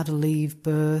know how to leave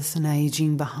birth and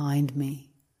aging behind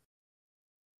me."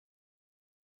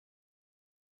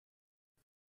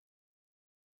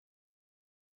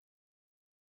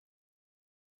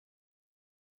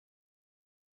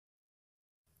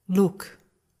 "Look,"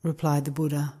 replied the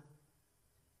Buddha.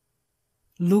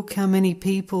 "Look how many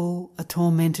people are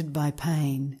tormented by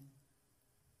pain.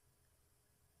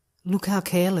 Look how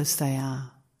careless they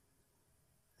are,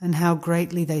 and how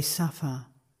greatly they suffer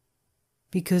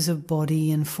because of body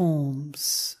and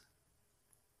forms.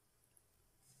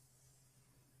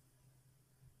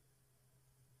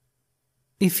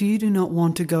 If you do not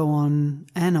want to go on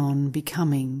and on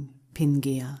becoming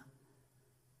Pingiya,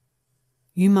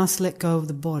 you must let go of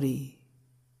the body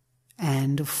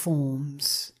and of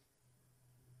forms.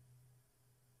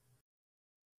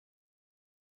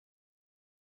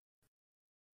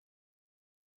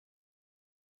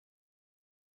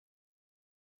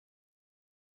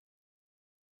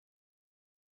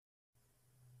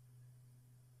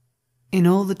 In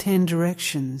all the 10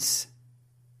 directions,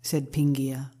 said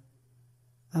Pingiya,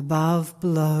 above,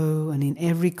 below, and in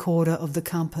every quarter of the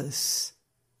compass,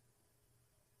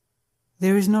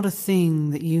 there is not a thing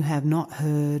that you have not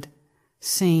heard,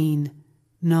 seen,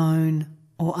 known,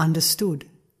 or understood.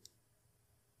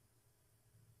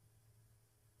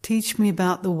 Teach me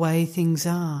about the way things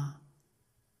are,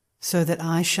 so that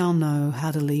I shall know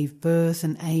how to leave birth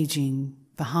and aging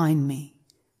behind me.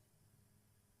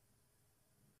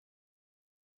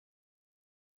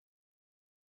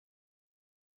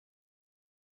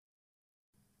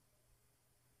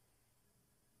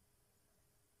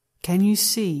 Can you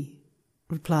see,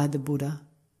 replied the Buddha,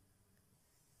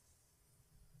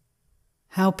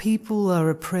 how people are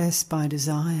oppressed by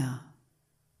desire?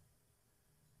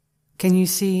 Can you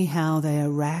see how they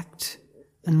are racked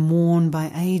and worn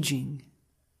by aging?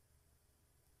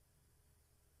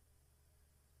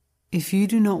 If you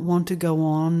do not want to go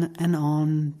on and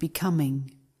on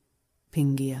becoming,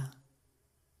 Pingia,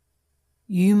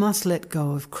 you must let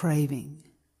go of craving.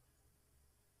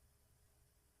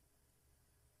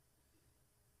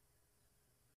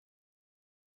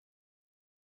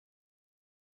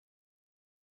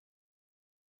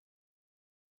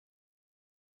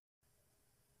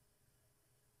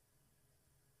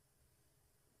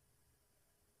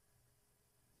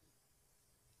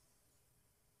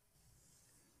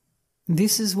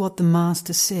 This is what the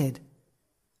Master said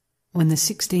when the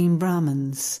 16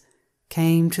 Brahmins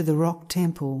came to the rock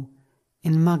temple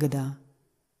in Magadha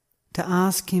to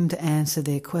ask him to answer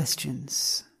their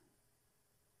questions.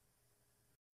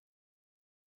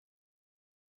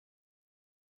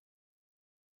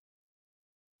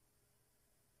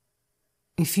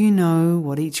 If you know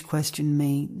what each question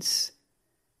means,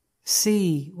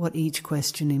 see what each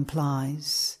question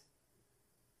implies,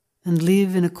 and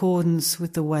live in accordance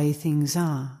with the way things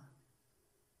are,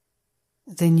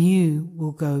 then you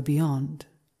will go beyond.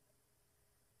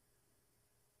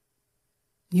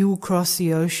 You will cross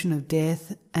the ocean of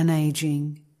death and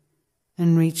aging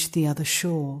and reach the other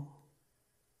shore.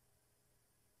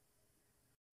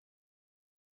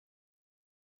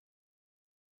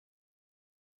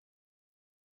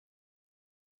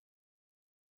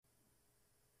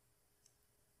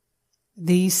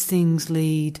 These things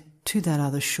lead to that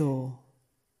other shore.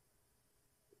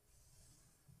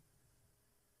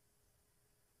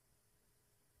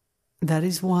 That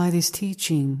is why this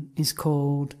teaching is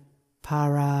called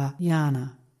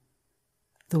Pārāyana,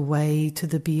 the way to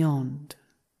the beyond.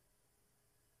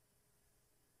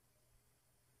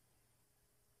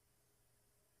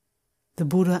 The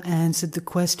Buddha answered the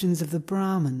questions of the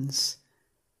Brahmins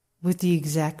with the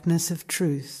exactness of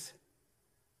truth,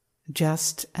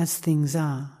 just as things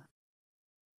are.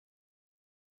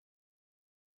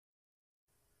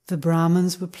 The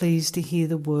Brahmins were pleased to hear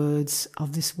the words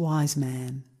of this wise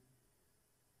man,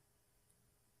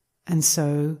 and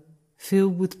so,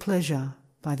 filled with pleasure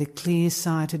by the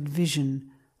clear-sighted vision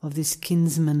of this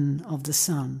kinsman of the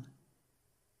sun,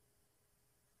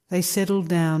 they settled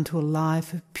down to a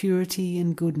life of purity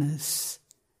and goodness,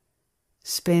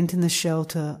 spent in the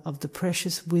shelter of the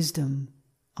precious wisdom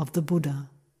of the Buddha.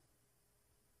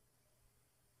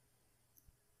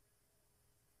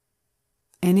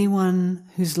 Anyone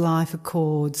whose life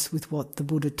accords with what the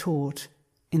Buddha taught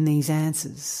in these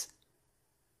answers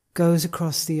goes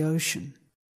across the ocean.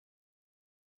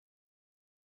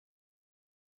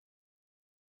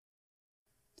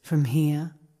 From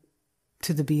here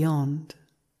to the beyond.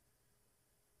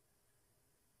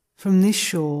 From this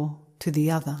shore to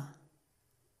the other.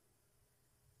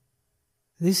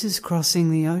 This is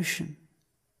crossing the ocean.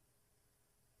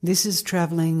 This is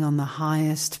travelling on the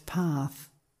highest path.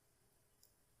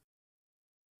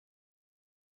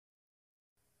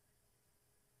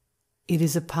 It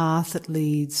is a path that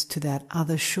leads to that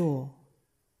other shore.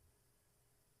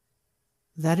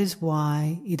 That is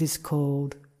why it is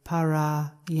called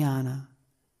Pārāyana,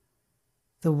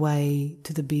 the way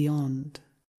to the beyond.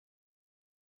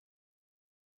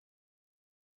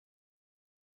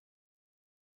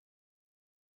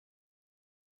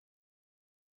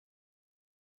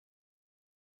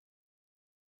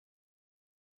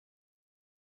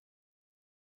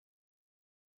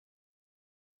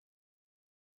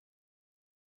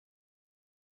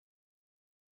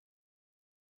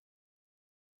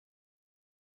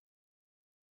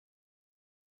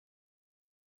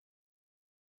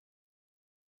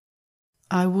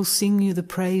 I will sing you the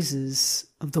praises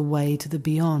of the way to the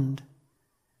beyond,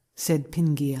 said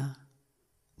Pingia,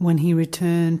 when he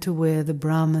returned to where the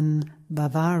Brahmin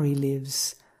Bavari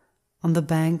lives, on the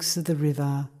banks of the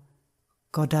river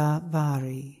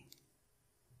Godavari.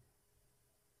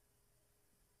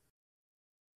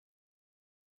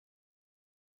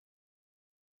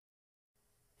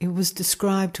 It was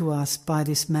described to us by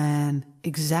this man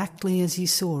exactly as he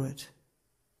saw it.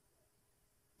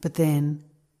 But then,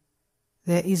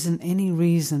 there isn't any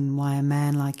reason why a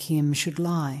man like him should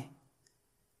lie.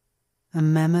 A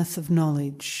mammoth of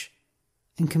knowledge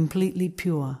and completely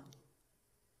pure.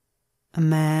 A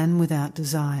man without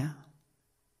desire.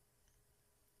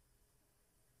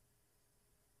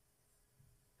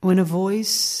 When a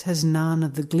voice has none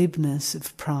of the glibness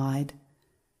of pride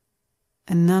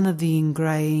and none of the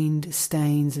ingrained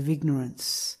stains of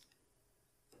ignorance,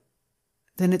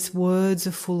 then its words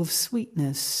are full of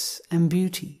sweetness and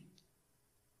beauty.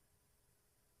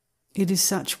 It is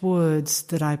such words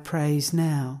that I praise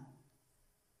now.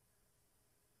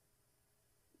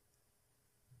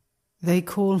 They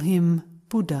call him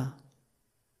Buddha,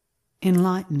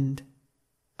 enlightened,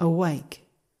 awake.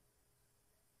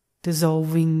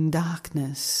 dissolving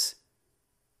darkness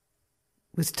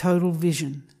with total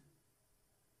vision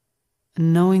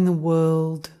and knowing the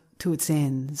world to its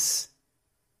ends.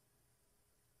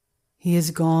 He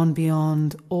has gone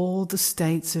beyond all the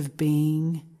states of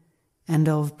being and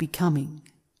of becoming.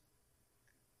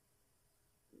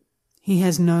 He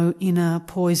has no inner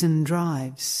poison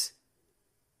drives.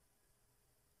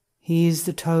 He is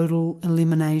the total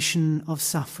elimination of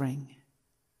suffering.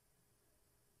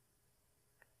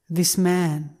 This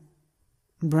man,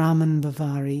 Brahman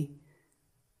Bhavari,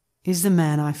 is the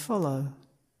man I follow.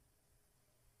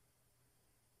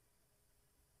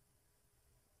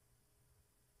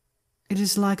 It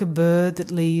is like a bird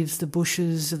that leaves the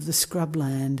bushes of the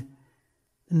scrubland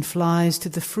and flies to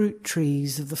the fruit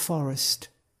trees of the forest.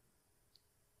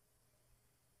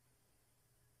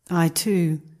 I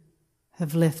too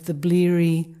have left the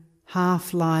bleary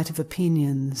half-light of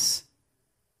opinions.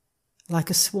 Like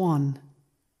a swan,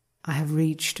 I have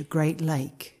reached a great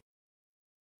lake.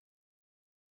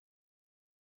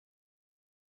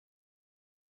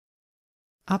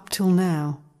 Up till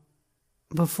now,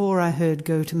 before I heard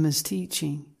Gautama's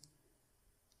teaching,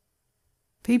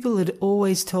 people had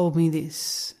always told me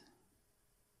this.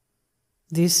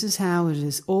 This is how it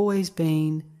has always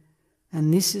been,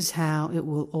 and this is how it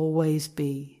will always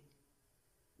be.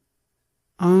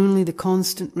 Only the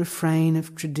constant refrain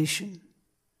of tradition,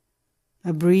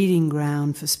 a breeding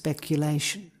ground for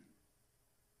speculation.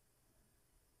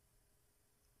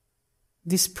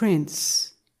 This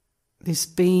prince, this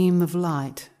beam of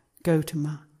light,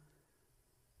 Gautama,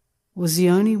 was the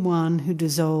only one who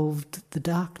dissolved the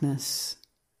darkness.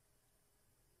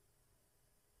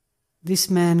 This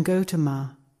man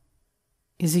Gautama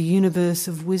is a universe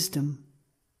of wisdom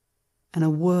and a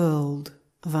world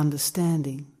of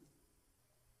understanding.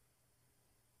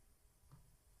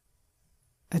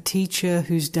 A teacher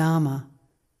whose Dharma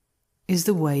is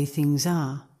the way things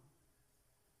are.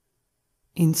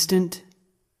 Instant,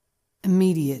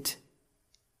 immediate,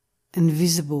 and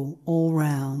visible all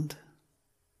round.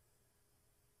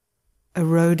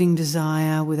 Eroding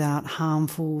desire without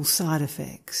harmful side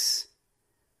effects.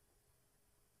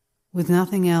 With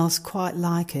nothing else quite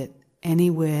like it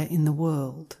anywhere in the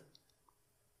world.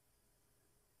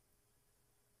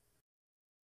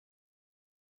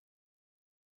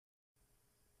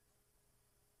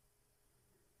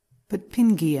 But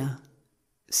Pingiya,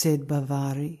 said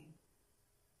Bhavari,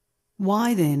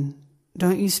 why then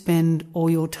don't you spend all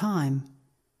your time,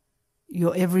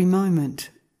 your every moment,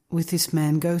 with this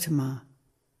man Gautama,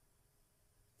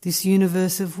 this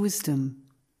universe of wisdom,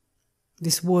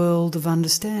 this world of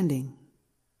understanding,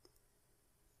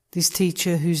 this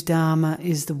teacher whose Dharma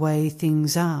is the way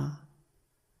things are,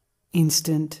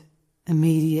 instant,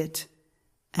 immediate,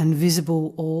 and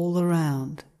visible all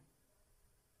around,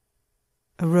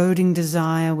 eroding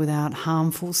desire without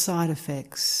harmful side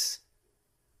effects,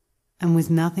 and with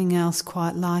nothing else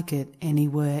quite like it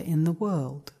anywhere in the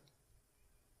world.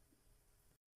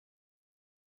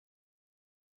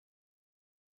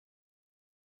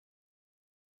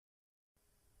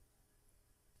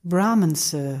 Brahman,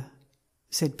 sir,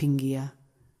 said Pingiya,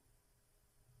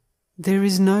 there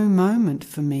is no moment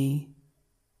for me,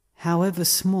 however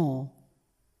small,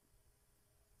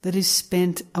 that is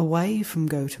spent away from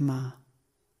Gautama,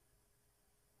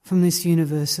 from this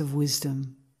universe of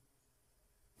wisdom,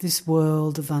 this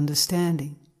world of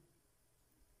understanding.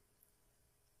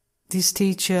 This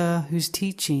teacher whose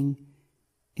teaching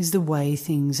is the way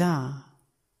things are,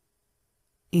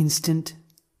 instant,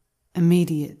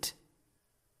 immediate,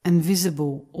 and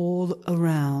visible all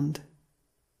around,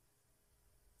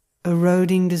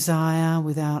 eroding desire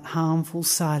without harmful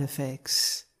side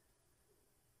effects,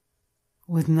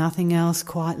 with nothing else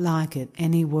quite like it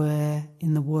anywhere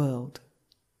in the world.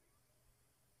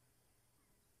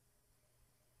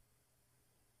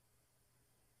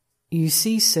 You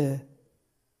see, sir,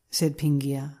 said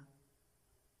Pingiya,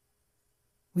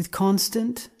 with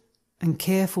constant and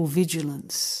careful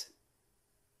vigilance,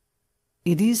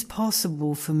 it is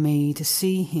possible for me to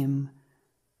see him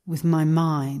with my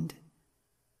mind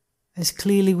as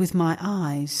clearly with my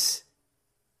eyes,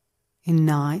 in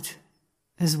night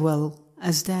as well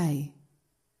as day.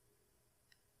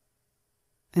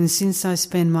 And since I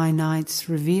spend my nights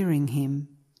revering him,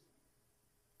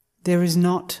 there is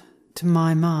not, to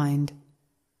my mind,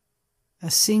 a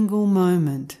single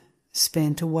moment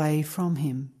spent away from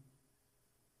him.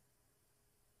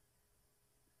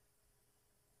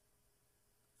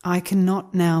 I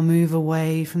cannot now move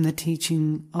away from the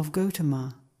teaching of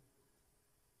Gautama.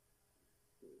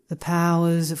 The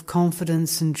powers of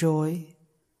confidence and joy,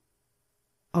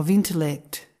 of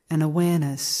intellect and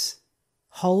awareness,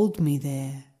 hold me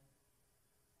there,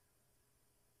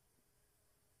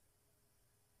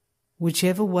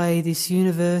 whichever way this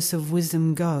universe of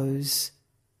wisdom goes,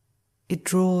 it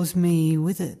draws me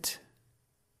with it.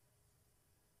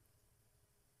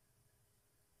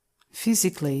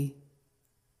 Physically,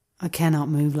 I cannot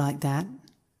move like that.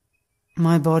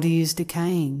 My body is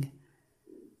decaying.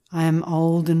 I am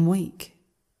old and weak.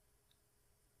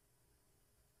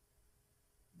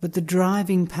 But the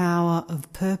driving power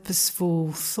of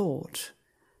purposeful thought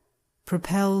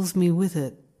propels me with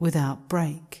it without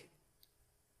break.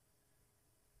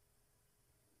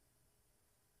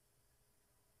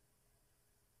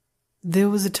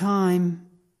 There was a time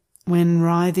when,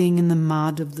 writhing in the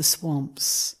mud of the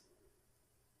swamps,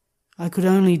 I could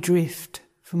only drift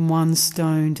from one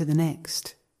stone to the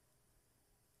next.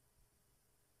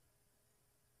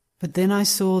 But then I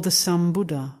saw the Sun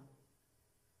Buddha,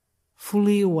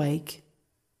 fully awake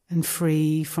and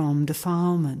free from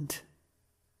defilement.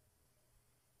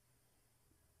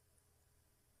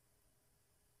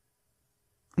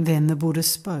 Then the Buddha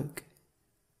spoke.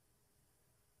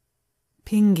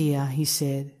 Pingia, he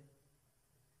said,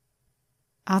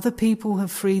 other people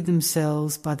have freed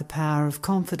themselves by the power of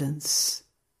confidence.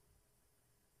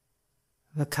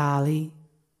 Vakali,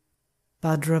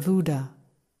 Bhadravuda,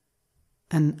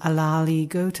 and Alali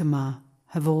Gotama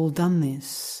have all done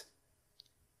this.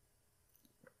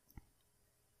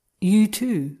 You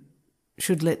too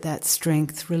should let that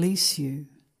strength release you.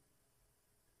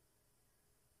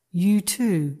 You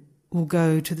too will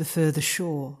go to the further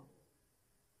shore,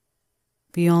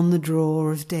 beyond the draw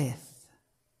of death.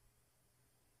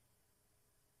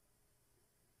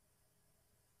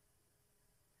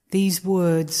 These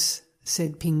words,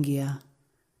 said Pingia,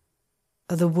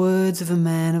 are the words of a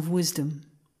man of wisdom.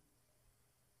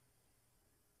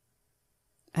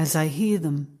 As I hear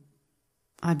them,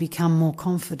 I become more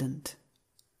confident.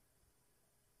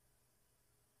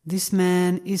 This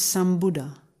man is some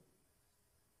Buddha.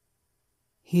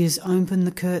 He has opened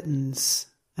the curtains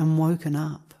and woken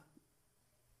up.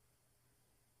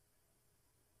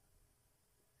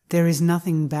 There is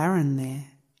nothing barren there.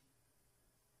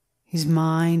 His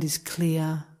mind is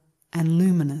clear and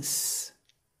luminous.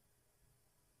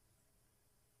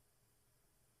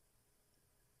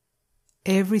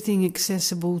 Everything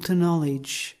accessible to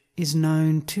knowledge is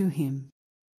known to him.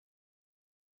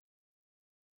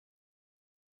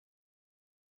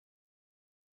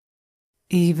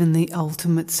 Even the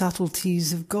ultimate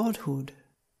subtleties of Godhood.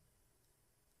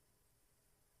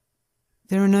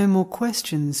 There are no more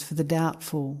questions for the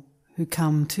doubtful who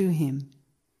come to him.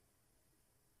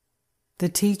 The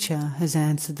teacher has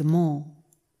answered them all.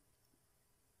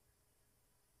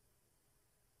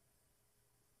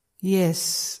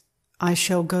 Yes, I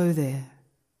shall go there.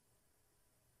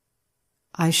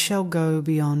 I shall go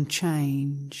beyond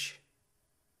change.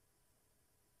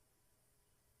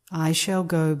 I shall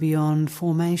go beyond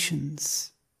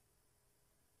formations.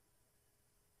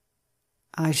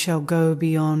 I shall go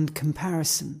beyond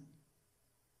comparison.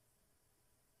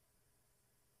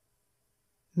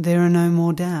 There are no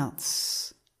more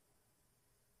doubts.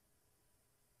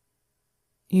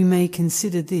 You may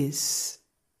consider this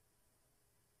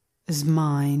as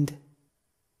mind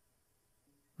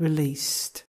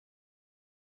released.